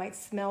like, or I might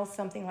smell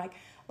something like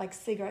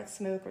cigarette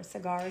smoke or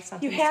cigar or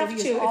something. You have to,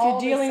 if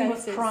you're dealing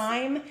with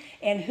crime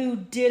and who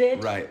did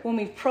it, right. When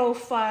we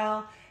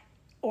profile,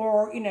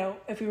 or,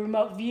 if we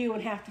remote view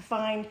and have to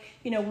find,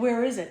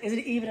 where is it? Is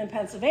it even in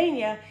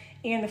Pennsylvania?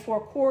 And the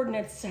 4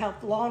 coordinates to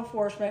help law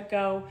enforcement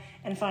go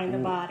and find the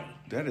body.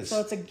 So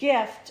it's a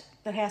gift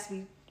that has to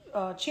be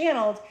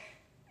channeled.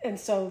 And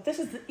so this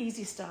is the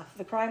easy stuff.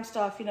 The crime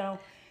stuff, Yeah,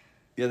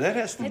 that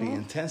has to be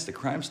intense, the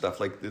crime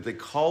stuff. Like, did they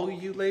call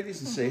you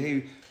ladies and say,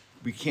 hey,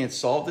 we can't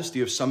solve this? Do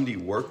you have somebody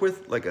you work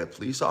with, like a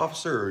police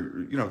officer? Or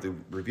you don't have to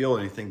reveal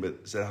anything, but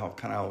is that how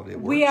it works?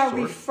 We are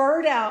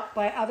referred out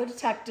by other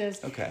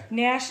detectives, okay,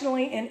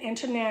 nationally and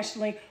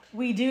internationally.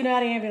 We do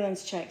not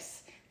ambulance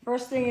chase.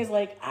 First thing is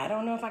I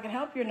don't know if I can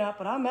help you or not,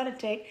 but I'll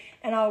meditate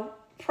and I'll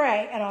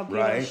pray and I'll give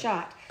it a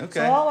shot. Okay.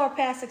 So all our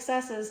past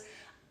successes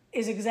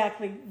is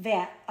exactly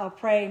that. I'll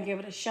pray and give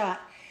it a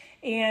shot.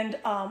 And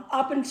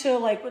up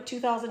until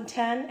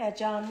 2010 at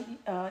John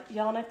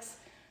Yelnick's,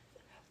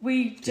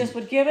 we just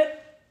would give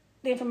it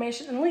the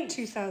information and leave.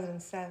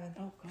 2007.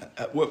 Oh, God.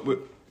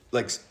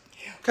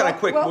 Kind of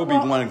quick, will be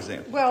one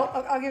example. Well,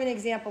 I'll give an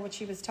example what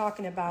she was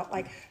talking about.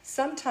 Like,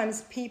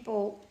 sometimes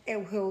people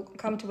will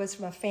come to us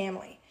from a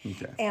family,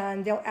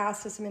 and they'll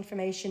ask us some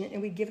information,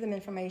 and we give them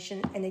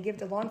information, and they give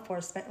to law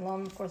enforcement, and law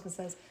enforcement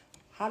says,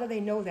 how do they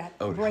know that?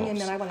 Bring him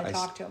in, I want to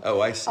talk to him. Oh,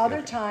 I see.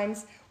 Other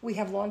times, we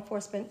have law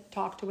enforcement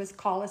talk to us,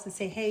 call us, and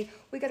say, hey,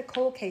 we got a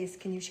cold case.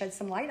 Can you shed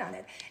some light on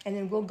it? And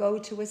then we'll go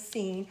to a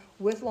scene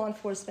with law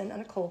enforcement on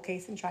a cold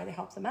case and try to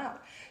help them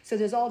out. So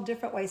there's all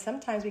different ways.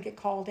 Sometimes we get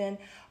called in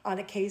on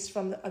a case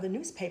from the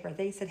newspaper.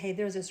 They said, hey,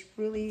 there's this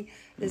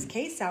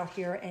case out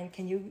here, and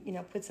can you,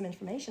 put some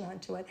information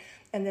onto it?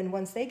 And then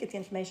once they get the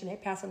information, they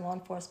pass it to law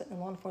enforcement, and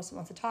law enforcement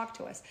wants to talk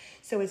to us.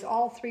 So it's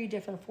all 4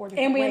 different ways.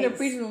 And we end up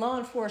reading law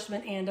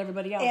enforcement and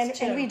everybody else,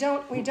 too. And we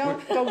don't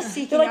go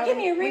seeking out. Give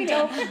me a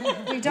reading.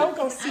 We don't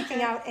go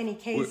seeking out any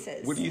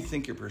cases. What do you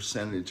think your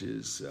percentage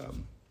is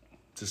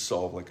to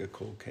solve a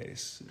cold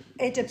case?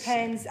 It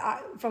depends.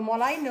 From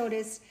what I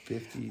noticed,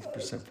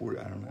 50%, 40.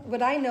 I don't know.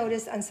 What I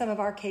noticed on some of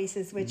our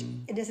cases, which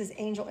this is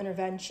angel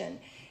intervention,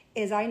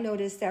 is I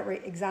noticed that we're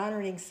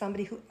exonerating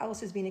somebody who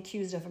else is being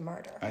accused of a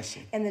murder. I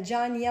see. And the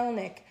John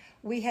Yelnick,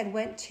 we had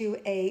went to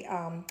a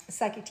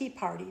psychic tea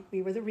party.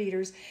 We were the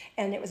readers,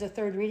 and it was a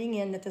third reading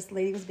in that this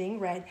lady was being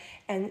read,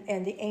 and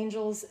the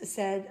angels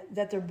said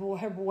that her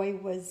boy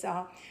was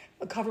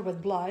covered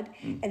with blood,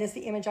 and it's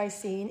the image I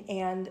seen,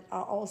 and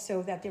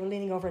also that they were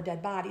leaning over a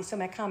dead body. So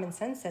my common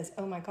sense says,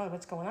 oh my God,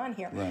 what's going on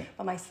here? Right.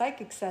 But my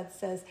psychic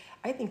says,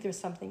 I think there's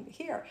something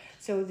here.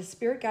 So the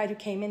spirit guide who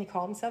came in, he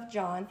called himself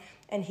John,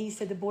 and he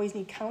said the boys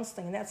need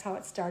counseling, and that's how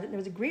it started. And there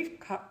was a grief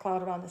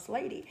cloud around this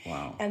lady.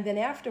 Wow. And then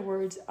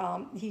afterwards,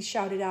 he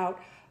shouted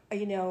out,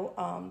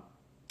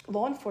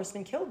 law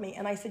enforcement killed me.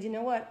 And I said, you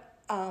know what?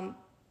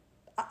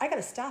 I got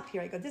to stop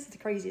here. I go, this is the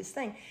craziest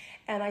thing.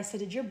 And I said,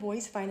 did your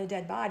boys find a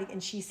dead body?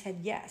 And she said,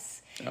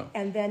 yes. Oh.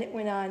 And then it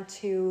went on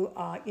to,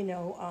 that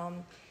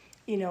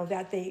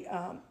they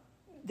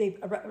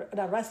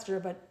arrested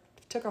her, but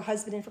took her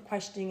husband in for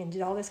questioning and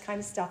did all this kind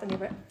of stuff. And they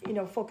were,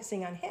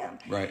 focusing on him.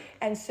 Right.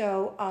 And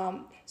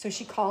so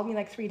she called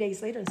me 3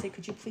 days later and said,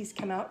 could you please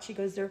come out? She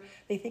goes,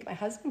 they think my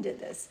husband did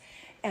this.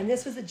 And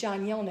this was the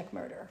John Yelnick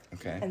murder.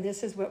 Okay. And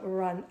this is what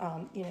we're on,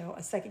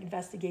 psychic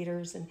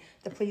investigators and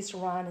the police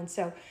are on.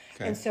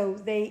 And so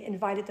they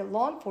invited the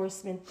law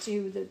enforcement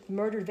to the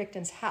murdered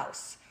victim's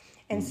house.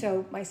 And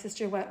so my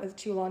sister went with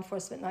 2 law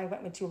enforcement, and I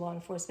went with 2 law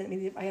enforcement. I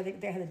mean,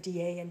 they had a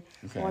DA and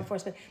law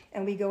enforcement,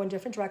 and we go in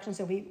different directions.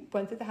 And we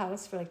went through the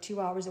house for like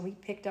 2 hours, and we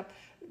picked up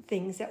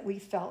things that we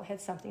felt had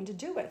something to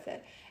do with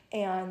it.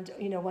 And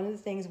one of the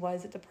things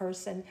was that the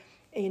person,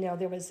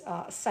 there was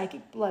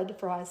psychic blood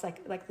for us,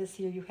 like this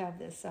here. You have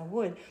this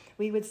wood.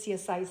 We would see a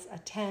size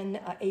 10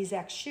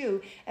 AZAC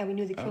shoe, and we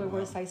knew the killer wore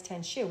a size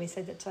 10 shoe. We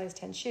said that size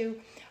 10 shoe.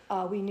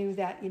 We knew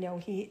that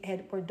he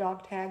had wore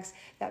dog tags.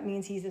 That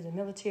means he's in the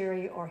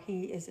military or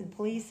he is in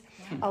police.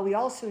 We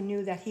also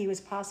knew that he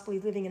was possibly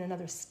living in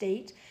another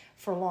state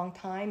for a long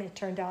time. And it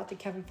turned out that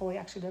Kevin Foley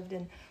actually lived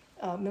in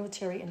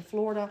military in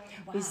Florida.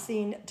 Wow. We've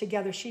seen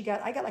together.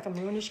 I got like a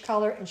maroonish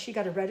color, and she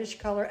got a reddish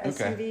color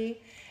SUV.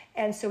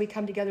 And so we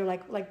come together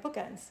like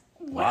bookends.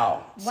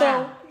 Wow.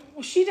 So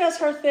she does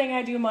her thing,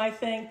 I do my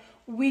thing.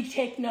 We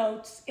take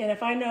notes, and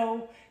if I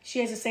know she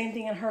has the same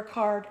thing on her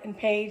card and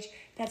page,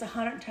 that's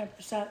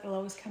 110% will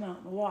always come out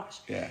in the wash.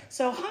 Yeah.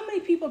 So how many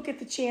people get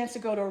the chance to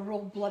go to a real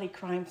bloody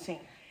crime scene?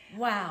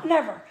 Wow.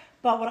 Never.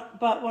 But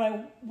when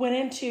I went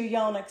into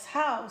Yelnick's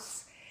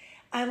house,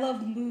 I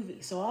love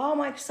movies. So all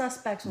my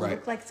suspects will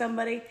look like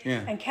somebody.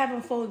 Yeah. And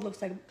Kevin Foley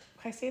looks like,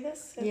 can I say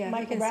this? Yeah,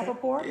 Michael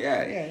Rappaport?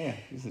 Yeah.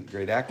 He's a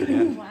great actor,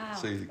 man. Wow.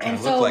 So he kind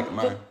of looked like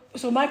mine.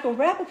 So Michael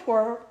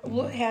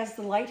Rappaport has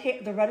the light hair,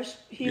 the reddish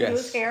hue to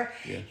his hair.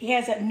 Yeah. He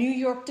has that New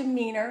York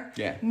demeanor,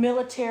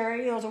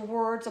 military. Those are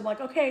words. I'm like,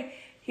 okay,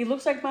 he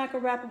looks like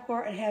Michael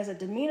Rappaport and has a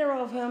demeanor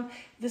of him.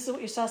 This is what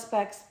your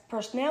suspect's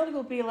personality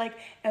will be like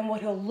and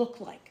what he'll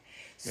look like.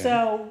 Yeah.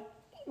 So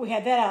we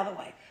had that out of the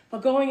way.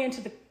 But going into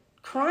the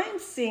crime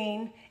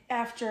scene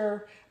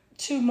after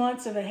 2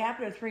 months of it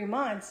happening, or 3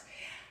 months,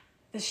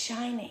 The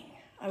Shining.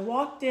 I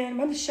walked in.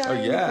 Remember The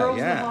Shining? The girls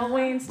in the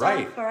hallway and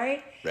stuff,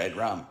 right? Red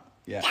rum.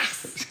 Yeah.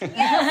 Yes. Yes.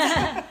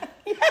 I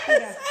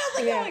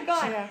was like, oh my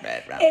God. Yeah.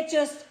 Red rum. It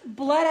just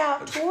bled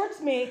out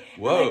towards me.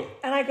 Whoa.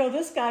 And I go,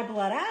 this guy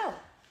bled out.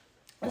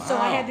 And so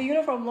I had the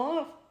uniform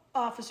law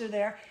officer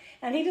there,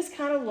 and he just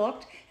kind of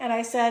looked, and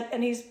I said,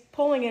 and he's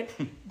pulling it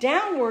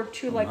downward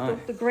to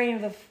the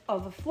grain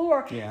of the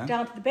floor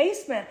down to the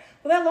basement.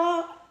 Well, that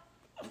law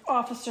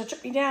officer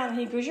took me down, and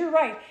he goes, you're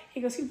right.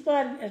 He goes, he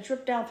bled and it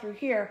dripped down through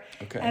here.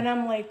 Okay. And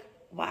I'm like,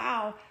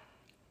 wow.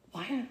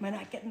 Why am I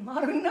not getting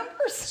modern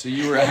numbers? So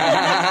you were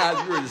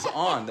just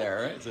on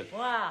there, right? So,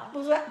 wow.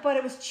 But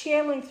it was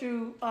channeling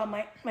through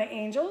my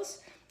angels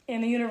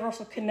and the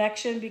universal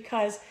connection,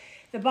 because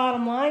the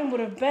bottom line would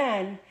have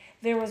been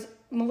there was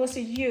Melissa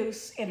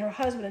Hughes and her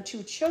husband and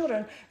 2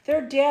 children. Their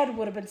dad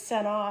would have been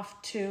sent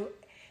off to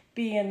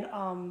be in,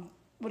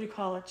 what do you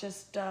call it?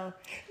 Just...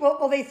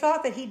 Well, they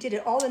thought that he did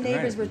it. All the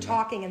neighbors were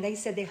talking, and they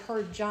said they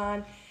heard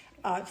John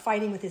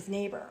fighting with his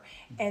neighbor.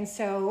 And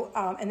so,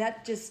 and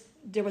that just...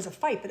 There was a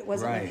fight, but it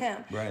wasn't with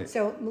him. Right.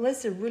 So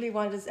Melissa really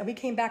wanted us, and we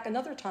came back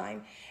another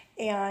time,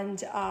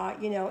 and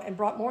and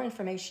brought more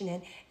information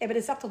in. But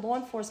it's up to law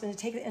enforcement to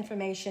take the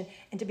information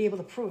and to be able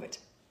to prove it.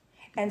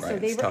 And so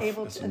they were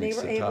able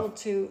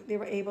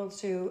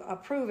to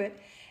prove it,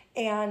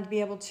 and be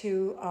able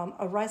to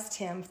arrest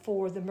him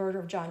for the murder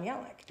of John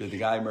Yelnick. Did the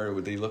guy murder?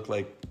 Would they look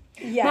like?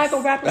 Yes.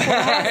 Michael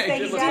Rappaport. He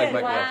did look like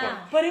Michael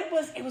Rappaport. But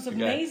it was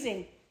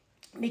amazing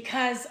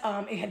because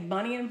it had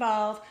money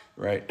involved.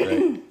 Right.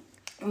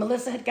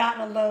 Melissa had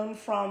gotten a loan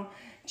from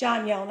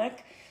John Yelnick.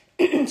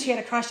 She had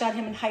a crush on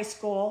him in high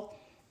school.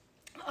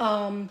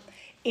 And,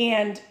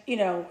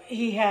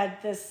 he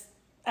had this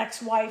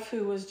ex-wife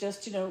who was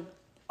just,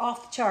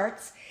 off the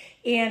charts.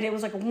 And it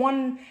was like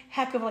one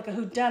heck of like a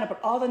whodunit, but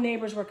all the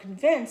neighbors were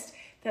convinced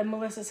that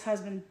Melissa's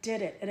husband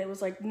did it. And it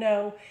was like,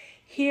 no,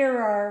 here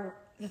are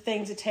the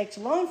things it takes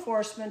law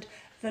enforcement,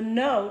 the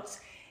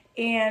notes.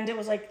 And it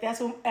was like,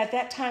 that's what, at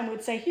that time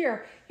we'd say,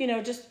 here,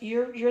 just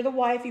you're the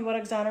wife, you want to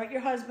exonerate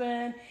your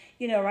husband,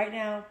 right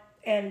now.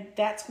 And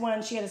that's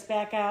when she had us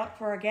back out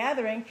for a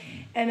gathering.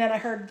 And then I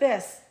heard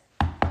this.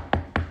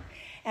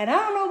 And I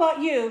don't know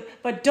about you,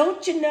 but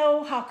don't you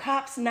know how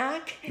cops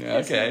knock? Yeah,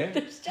 okay.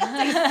 There's just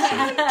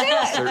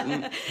a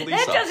certain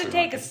police that doesn't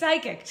take a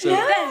psychic. So,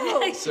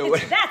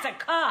 that's a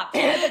cop.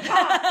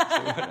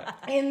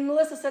 And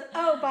Melissa said,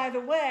 oh, by the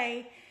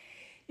way,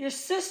 your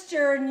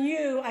sister and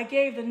you, I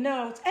gave the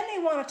notes, and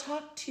they want to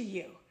talk to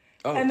you.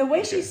 Oh, and the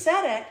way she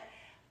said it,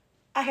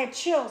 I had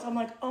chills. I'm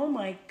like, oh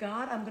my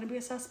God, I'm going to be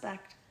a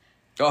suspect.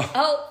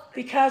 Oh.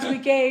 Because we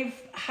gave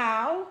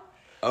how.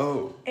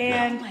 Oh.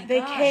 And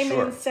they came in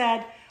and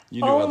said,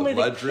 you knew only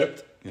how the blood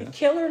dripped? The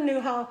killer knew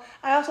how.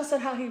 I also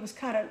said how he was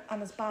cut on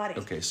his body.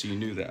 Okay, so you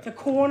knew that. The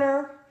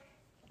coroner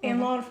and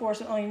law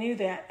enforcement only knew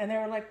that. And they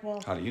were like,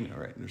 well. How do you know,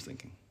 right? They're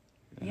thinking.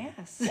 Yeah.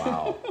 Yes.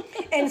 Wow.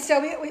 And so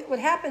what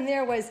happened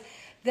there was,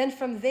 then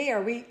from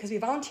there, because we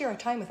volunteer our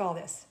time with all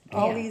this,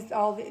 all the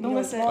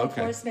law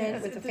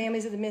enforcement, with the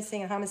families of the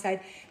missing and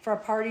homicide, for our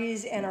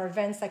parties and our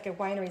events like at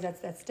wineries.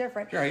 That's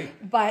different. Right.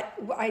 But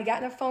I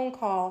got a phone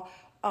call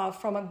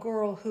from a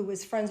girl who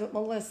was friends with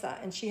Melissa,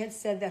 and she had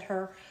said that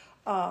her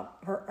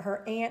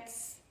her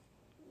aunt's,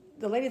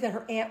 the lady that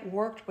her aunt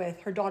worked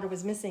with, her daughter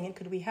was missing, and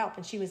could we help?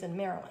 And she was in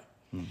Maryland.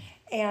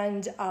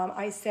 And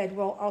I said,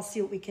 well, I'll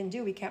see what we can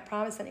do. We can't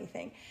promise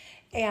anything.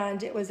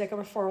 And it was like a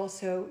referral,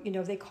 so,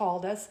 they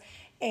called us.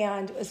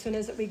 And as soon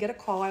as we get a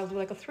call, I'll do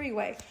like a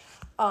 3-way.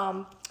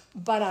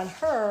 But on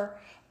her,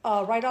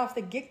 right off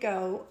the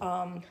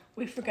get-go...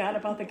 we forgot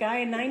about the guy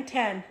in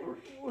 910.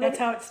 That's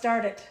how it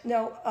started.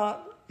 No,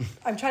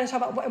 I'm trying to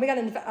talk about... We got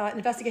an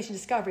investigation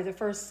discovery, the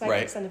first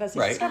psychics on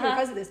investigation discovery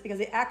because of this, because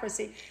of the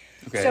accuracy.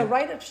 Okay. So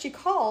right after she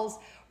calls,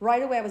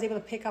 right away I was able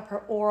to pick up her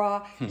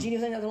aura. Jeannie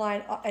was on the other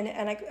line,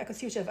 and I could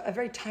see she was a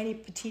very tiny,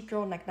 petite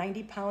girl, like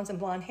 90 pounds and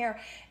blonde hair,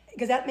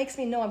 because that makes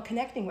me know I'm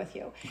connecting with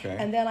you. Okay.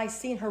 And then I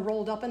seen her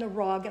rolled up in a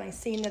rug, and I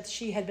seen that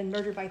she had been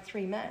murdered by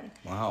 3 men.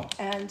 Wow.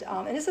 And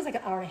this is like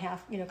an hour and a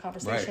half,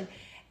 conversation. Right.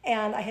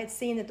 And I had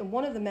seen that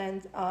one of the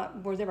men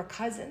they were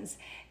cousins,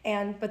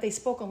 but they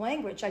spoke a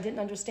language. I didn't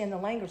understand the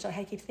language. I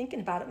had to keep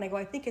thinking about it, and I go,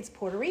 I think it's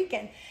Puerto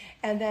Rican.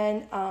 And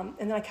then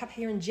I kept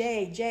hearing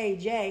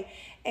Jay,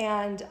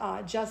 and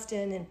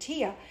Justin and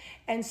Tia.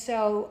 And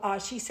so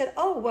she said,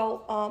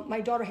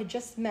 my daughter had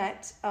just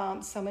met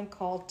someone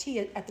called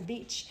Tia at the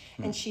beach,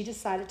 and she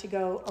decided to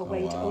go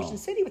away to Ocean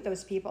City with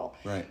those people.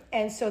 Right.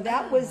 And so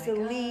that was the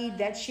lead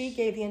that she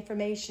gave the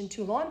information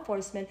to law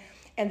enforcement.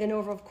 And then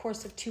over the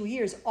course of 2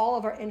 years, all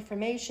of our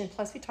information,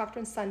 plus we talked to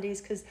her on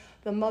Sundays because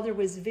the mother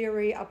was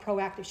very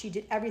proactive. She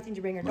did everything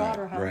to bring her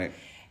daughter home. Right.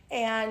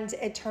 And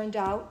it turned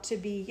out to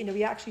be,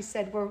 we actually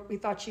said where we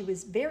thought she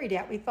was buried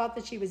at. We thought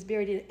that she was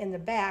buried in the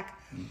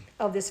back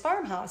of this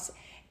farmhouse.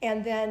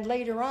 And then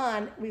later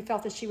on, we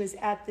felt that she was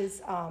at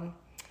this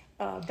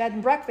bed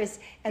and breakfast.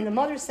 And the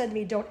mother said to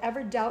me, don't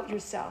ever doubt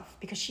yourself,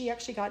 because she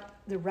actually got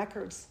the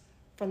records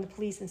from the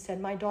police and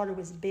said my daughter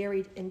was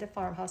buried in the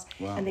farmhouse.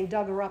 Wow. And they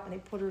dug her up and they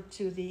put her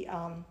to the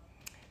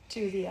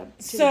bed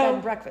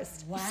and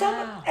breakfast.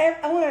 Wow.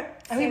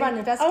 We run an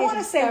investigation. I want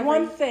to say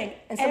one thing.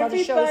 And some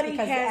other shows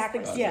because has the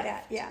gift.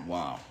 Yeah.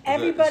 Wow.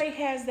 Everybody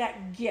has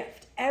that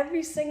gift.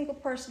 Every single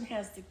person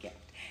has the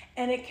gift,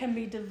 and it can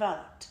be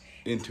developed.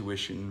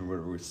 Intuition, or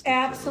whatever it's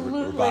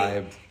absolutely. Or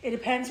vibe. It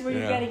depends where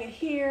you're getting it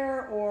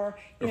here, or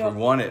if we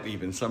want it.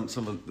 Even some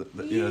of the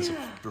it's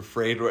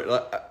afraid.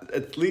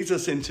 It leads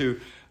us into.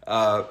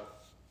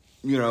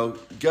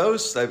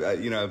 Ghosts.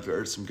 I've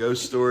heard some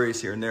ghost stories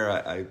here and there.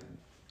 I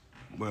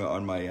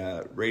on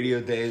my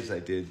radio days, I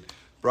did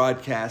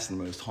broadcasts in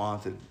the most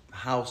haunted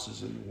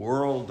houses in the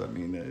world. I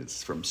mean,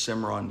 it's from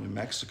Cimarron, New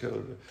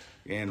Mexico,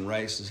 to Ann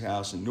Rice's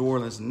house in New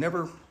Orleans.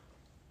 Never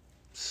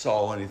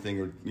saw anything,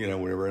 or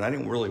whatever, and I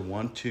didn't really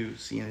want to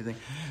see anything.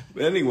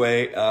 But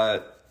anyway,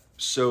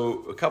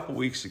 so a couple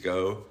weeks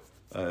ago,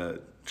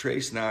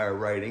 Trace and I are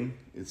writing.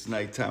 It's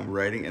nighttime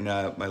writing, and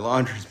my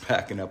laundry's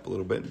backing up a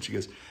little bit. And she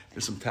goes,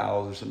 "There's some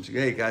towels or something." She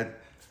goes, "Hey, God,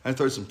 I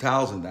throw some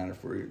towels in down there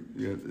for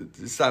you.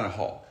 It's down the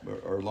hall.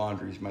 Or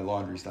my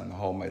laundry's down the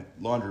hall. My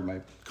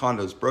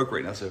condo's broke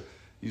right now, so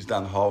use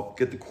down the hall.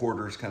 Get the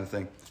quarters, kind of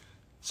thing."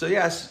 So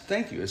yes,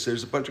 thank you. So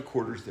there's a bunch of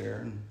quarters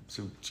there, and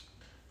so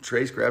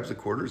Trace grabs the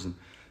quarters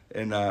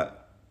and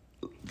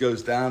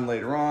goes down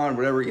later on,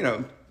 whatever,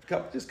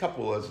 just a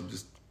couple of those,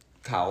 just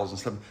towels and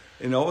stuff,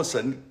 and all of a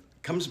sudden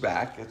comes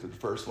back after the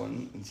first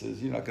one and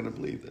says, "You're not going to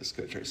believe this."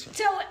 Go, Trace.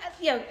 So,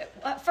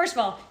 first of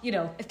all,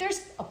 if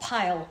there's a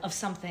pile of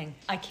something,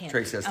 I can't.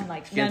 Trace has I'm to,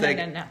 like, no.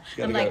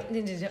 I'm like,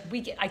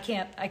 I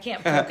can't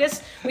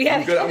focus.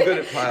 I'm good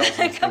at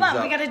piles. Come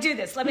on, we got to do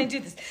this. Let me do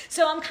this.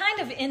 So I'm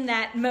kind of in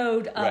that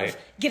mode of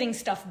getting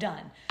stuff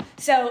done.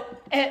 So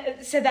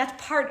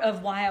that's part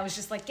of why I was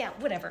just like, yeah,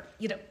 whatever.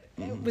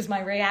 Was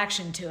my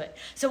reaction to it.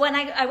 So when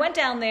I went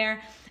down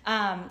there,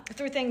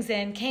 threw things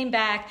in, came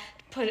back,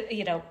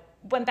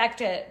 went back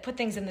to put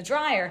things in the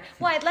dryer.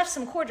 Well, I'd left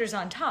some quarters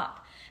on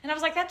top. And I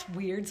was like, that's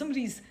weird.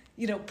 Somebody's,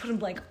 put them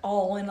like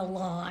all in a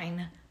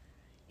line.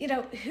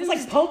 Who's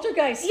like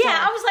poltergeist stuff.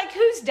 Yeah, I was like,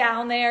 who's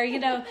down there?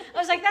 I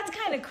was like, that's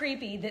kind of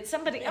creepy that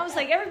somebody, I was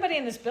like, everybody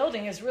in this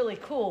building is really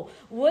cool.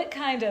 What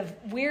kind of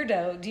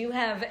weirdo do you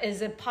have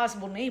as a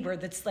possible neighbor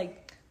that's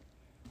like,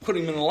 put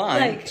him in a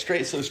line,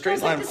 straight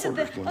line of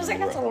quarters. I was like,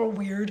 that's a little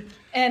weird.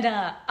 And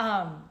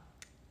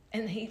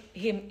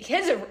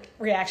his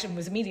reaction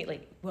was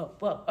immediately,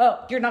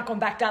 whoa, you're not going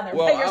back down there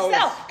by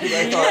yourself.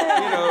 I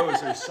thought,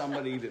 is there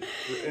somebody that,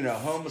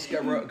 homeless guy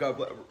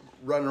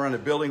running around the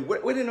building?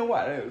 We didn't know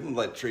why. I didn't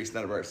let Trace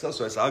down by herself,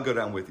 so I said, I'll go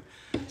down with you.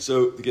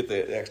 So to get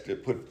the extra,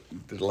 put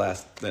the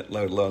last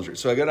load of laundry.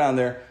 So I go down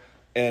there,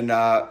 and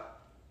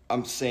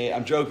I'm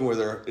joking with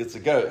her, it's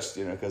a ghost,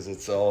 because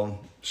it's all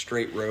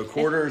straight row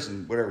quarters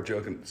and whatever,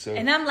 joking. So,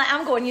 and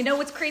I'm going,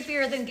 what's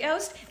creepier than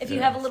ghost? If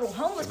you have a little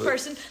homeless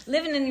person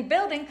living in your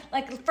building,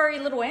 like a furry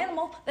little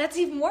animal, that's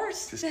even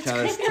worse. That's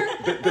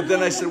creepier. But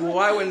then I said, well,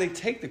 why wouldn't they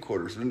take the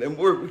quarters? And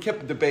we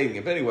kept debating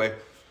it. But anyway,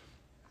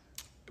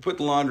 I put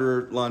the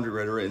laundry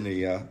right in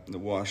the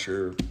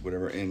washer,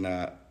 whatever,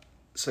 and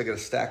so I got a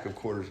stack of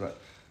quarters,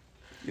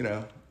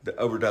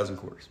 over a dozen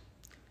quarters.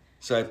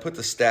 So I put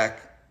the stack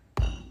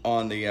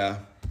on the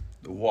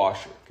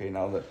washer. Okay,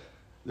 now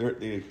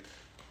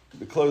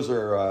the clothes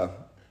are,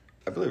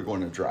 I believe, are going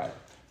to dry.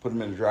 put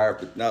them in the dryer.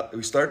 But now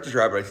we start the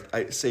dryer, but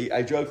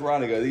I joke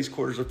around. I go, these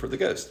quarters are for the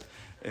ghost.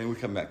 And we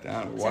come back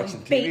down. We're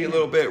watching TV a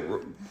little bit.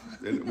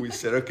 And we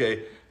said,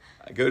 okay,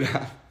 I go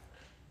down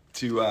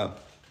to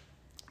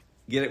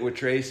get it with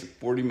Trace.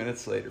 40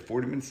 minutes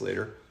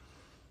later,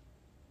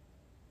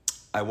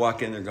 I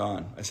walk in, they're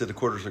gone. I said, the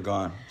quarters are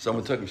gone.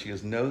 Someone took them. She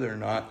goes, no, they're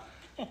not.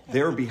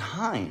 They're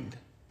behind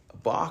a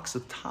box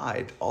of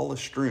Tide, all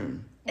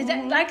strewn. Is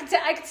that, I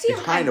could see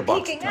them kind of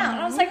peeking out.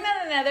 And I was like,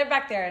 no, they're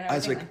back there and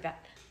everything like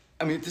that.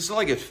 I mean, it's not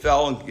like it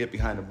fell and get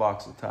behind a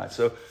box of Tide.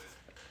 So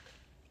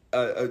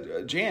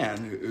Jan,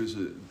 who's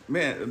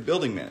a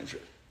building manager,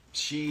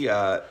 she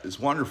is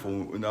wonderful.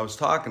 When I was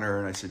talking to her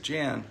and I said,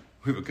 Jan,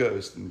 we have a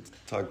ghost, and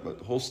talked about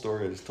the whole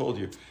story I just told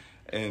you.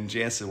 And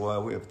Jan said,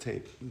 well, we have a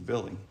tape in the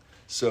building.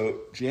 So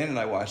Jan and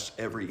I watched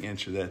every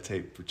inch of that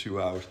tape for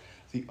 2 hours.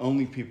 The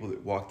only people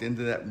that walked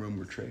into that room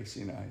were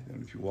Tracy and I.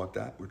 And if you walked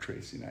out, were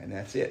Tracy and I, and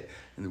that's it.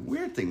 And the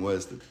weird thing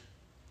was that,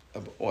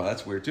 well,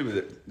 that's weird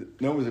too.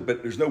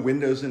 But there's no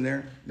windows in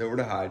there, nowhere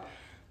to hide.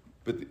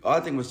 But the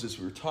odd thing was just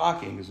we were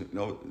talking,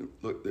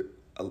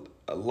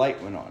 a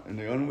light went on, and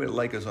the only way the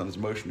light goes on is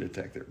motion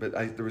detector. But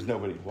there was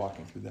nobody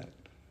walking through that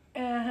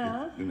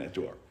in that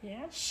door.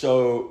 Yeah.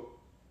 So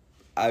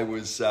I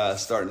was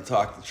starting to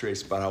talk to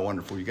Trace about how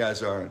wonderful you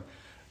guys are, and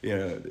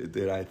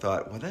that I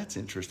thought, well, that's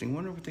interesting. I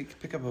wonder if they could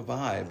pick up a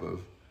vibe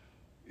of,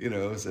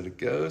 is it a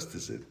ghost?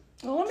 Is it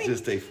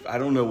just I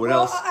don't know what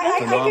else. I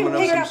can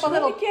pick up a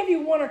little. Let me give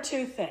you one or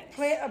two things.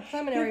 A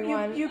preliminary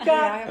one. You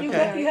have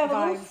a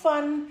little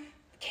fun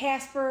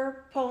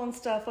Casper pulling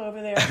stuff over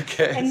there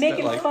and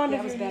making fun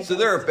of your. So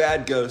there are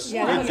bad ghosts,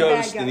 good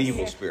ghosts, and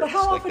evil spirits. But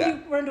how often do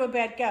you run into a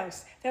bad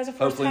ghost? That was the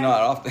first Hopefully time.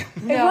 not often.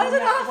 It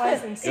wasn't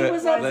often. It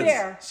was up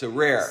there. So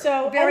rare.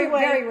 So very,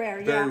 anyway, very rare.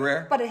 Yeah. Very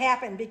rare. But it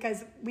happened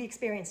because we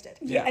experienced it.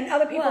 Yeah, and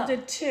other people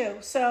did too.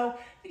 So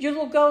your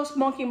little ghost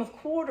monkeying with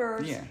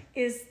quarters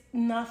is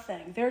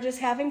nothing. They're just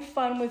having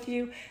fun with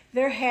you.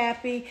 They're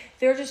happy.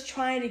 They're just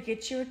trying to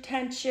get your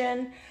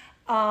attention.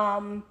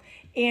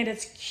 And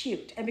it's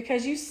cute. And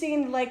because you've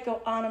seen the light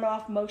go on and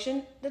off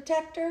motion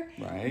detector.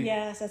 Right.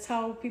 Yes, that's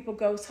how people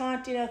ghost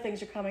hunt.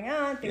 Things are coming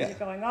on, things are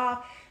going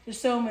off. There's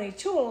so many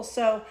tools.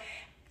 So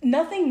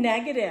nothing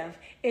negative.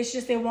 It's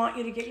just they want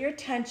you to get your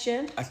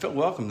attention. I felt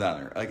welcome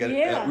down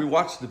there. We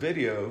watched the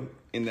video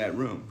in that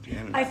room.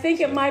 I think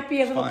it might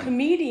be a little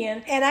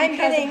comedian. And I'm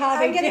getting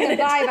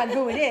a vibe on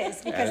who it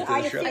is. Because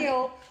I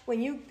feel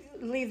when you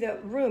leave the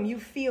room, you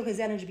feel his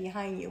energy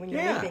behind you when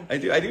you're leaving. I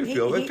do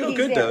feel. I feel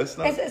good though. It's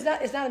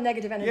not a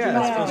negative energy.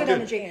 Yeah, it's good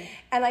energy.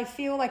 And I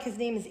feel like his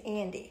name is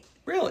Andy.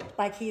 Really?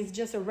 Like he's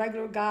just a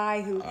regular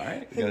guy who. All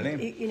right, you got a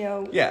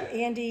name.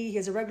 Andy.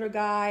 He's a regular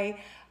guy.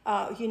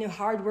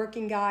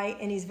 Hardworking guy,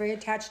 and he's very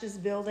attached to this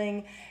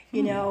building.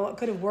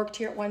 Could have worked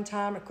here at one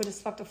time, or could have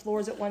swept the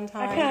floors at one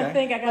time. I kind of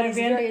think I got a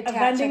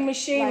vending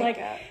machine.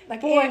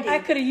 Like boy, Andy. I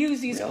could have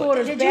used these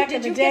quarters back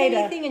in the day to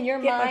anything in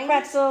your get mind? my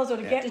pretzels or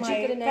to get Did my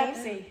you get a name?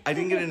 Pepsi. I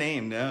didn't get a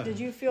name. No. Did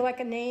you feel like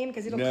a name?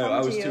 Because it'll come to you. No,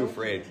 I was too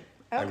afraid.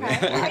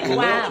 Okay.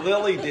 Wow.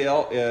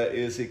 Lilydale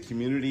is a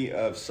community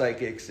of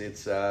psychics.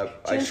 It's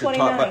June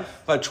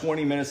about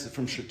 20 minutes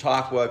from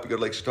Chautauqua. If you go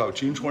to Lake Chautauqua,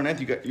 June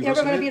 29th. We're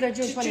going to be there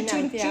June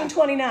 29th. June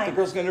 29th. The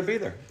girl's going to be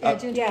there. Yeah,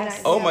 June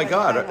 29th. Oh my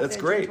God, that's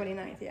great. June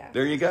 29th, yeah.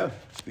 There you go.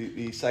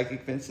 The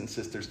Psychic Vincent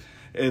sisters.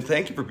 And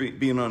thank you for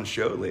being on the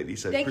show,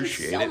 ladies. I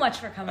appreciate it. Thank you so much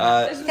for coming.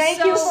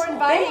 Thank you for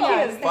inviting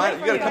us. Fine.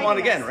 You got to come on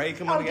again, right?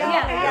 Come on again.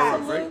 Yeah,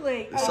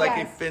 absolutely. The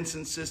Psychic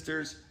Vincent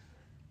sisters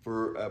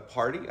for a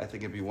party. I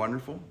think it'd be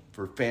wonderful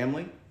for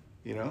family.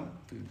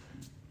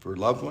 For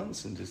loved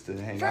ones and just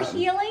to hang out. For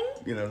healing?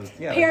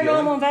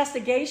 Paranormal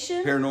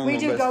investigation. We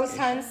do ghost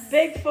hunts.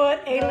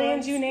 Bigfoot,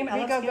 aliens, you name it.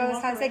 We go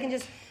ghost hunts. They can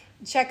just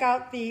check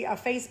out the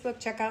Facebook,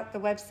 check out the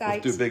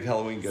website. Let's do a big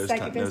Halloween ghost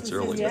hunt notes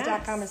early.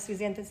 PsychicVincentSisters.com and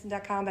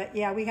SuzanneVincent.com. But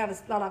yeah, we have a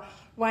lot of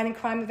wine and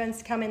crime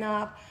events coming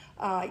up.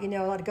 A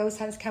lot of ghost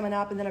hunts coming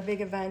up, and then a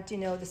big event,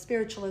 the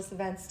spiritualist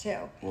events too.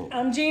 Well,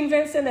 I'm Jean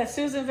Vincent. That's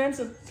Susan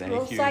Vincent.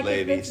 Thank you, Psychic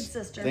ladies. Vincent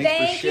sister.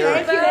 Thanks for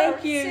sharing.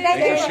 Thank you.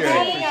 Thanks for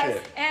sharing.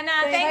 And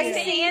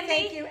thanks to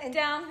Andy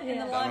down in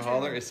the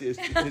laundry. It's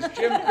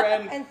Jim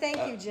Crenn. And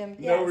thank you, Jim.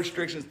 No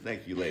restrictions.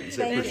 Thank you, ladies.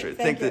 I appreciate it.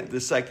 Thank the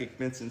Psychic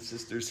Vincent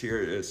sisters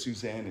here,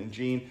 Suzanne and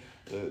Jean,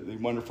 the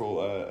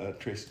wonderful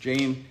Trace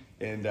Jane,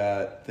 and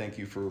thank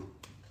you for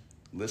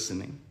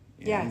listening.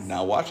 And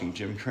now watching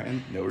Jim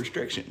Crenn, No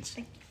Restrictions.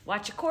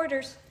 Watch your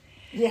quarters.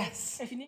 Yes. If you need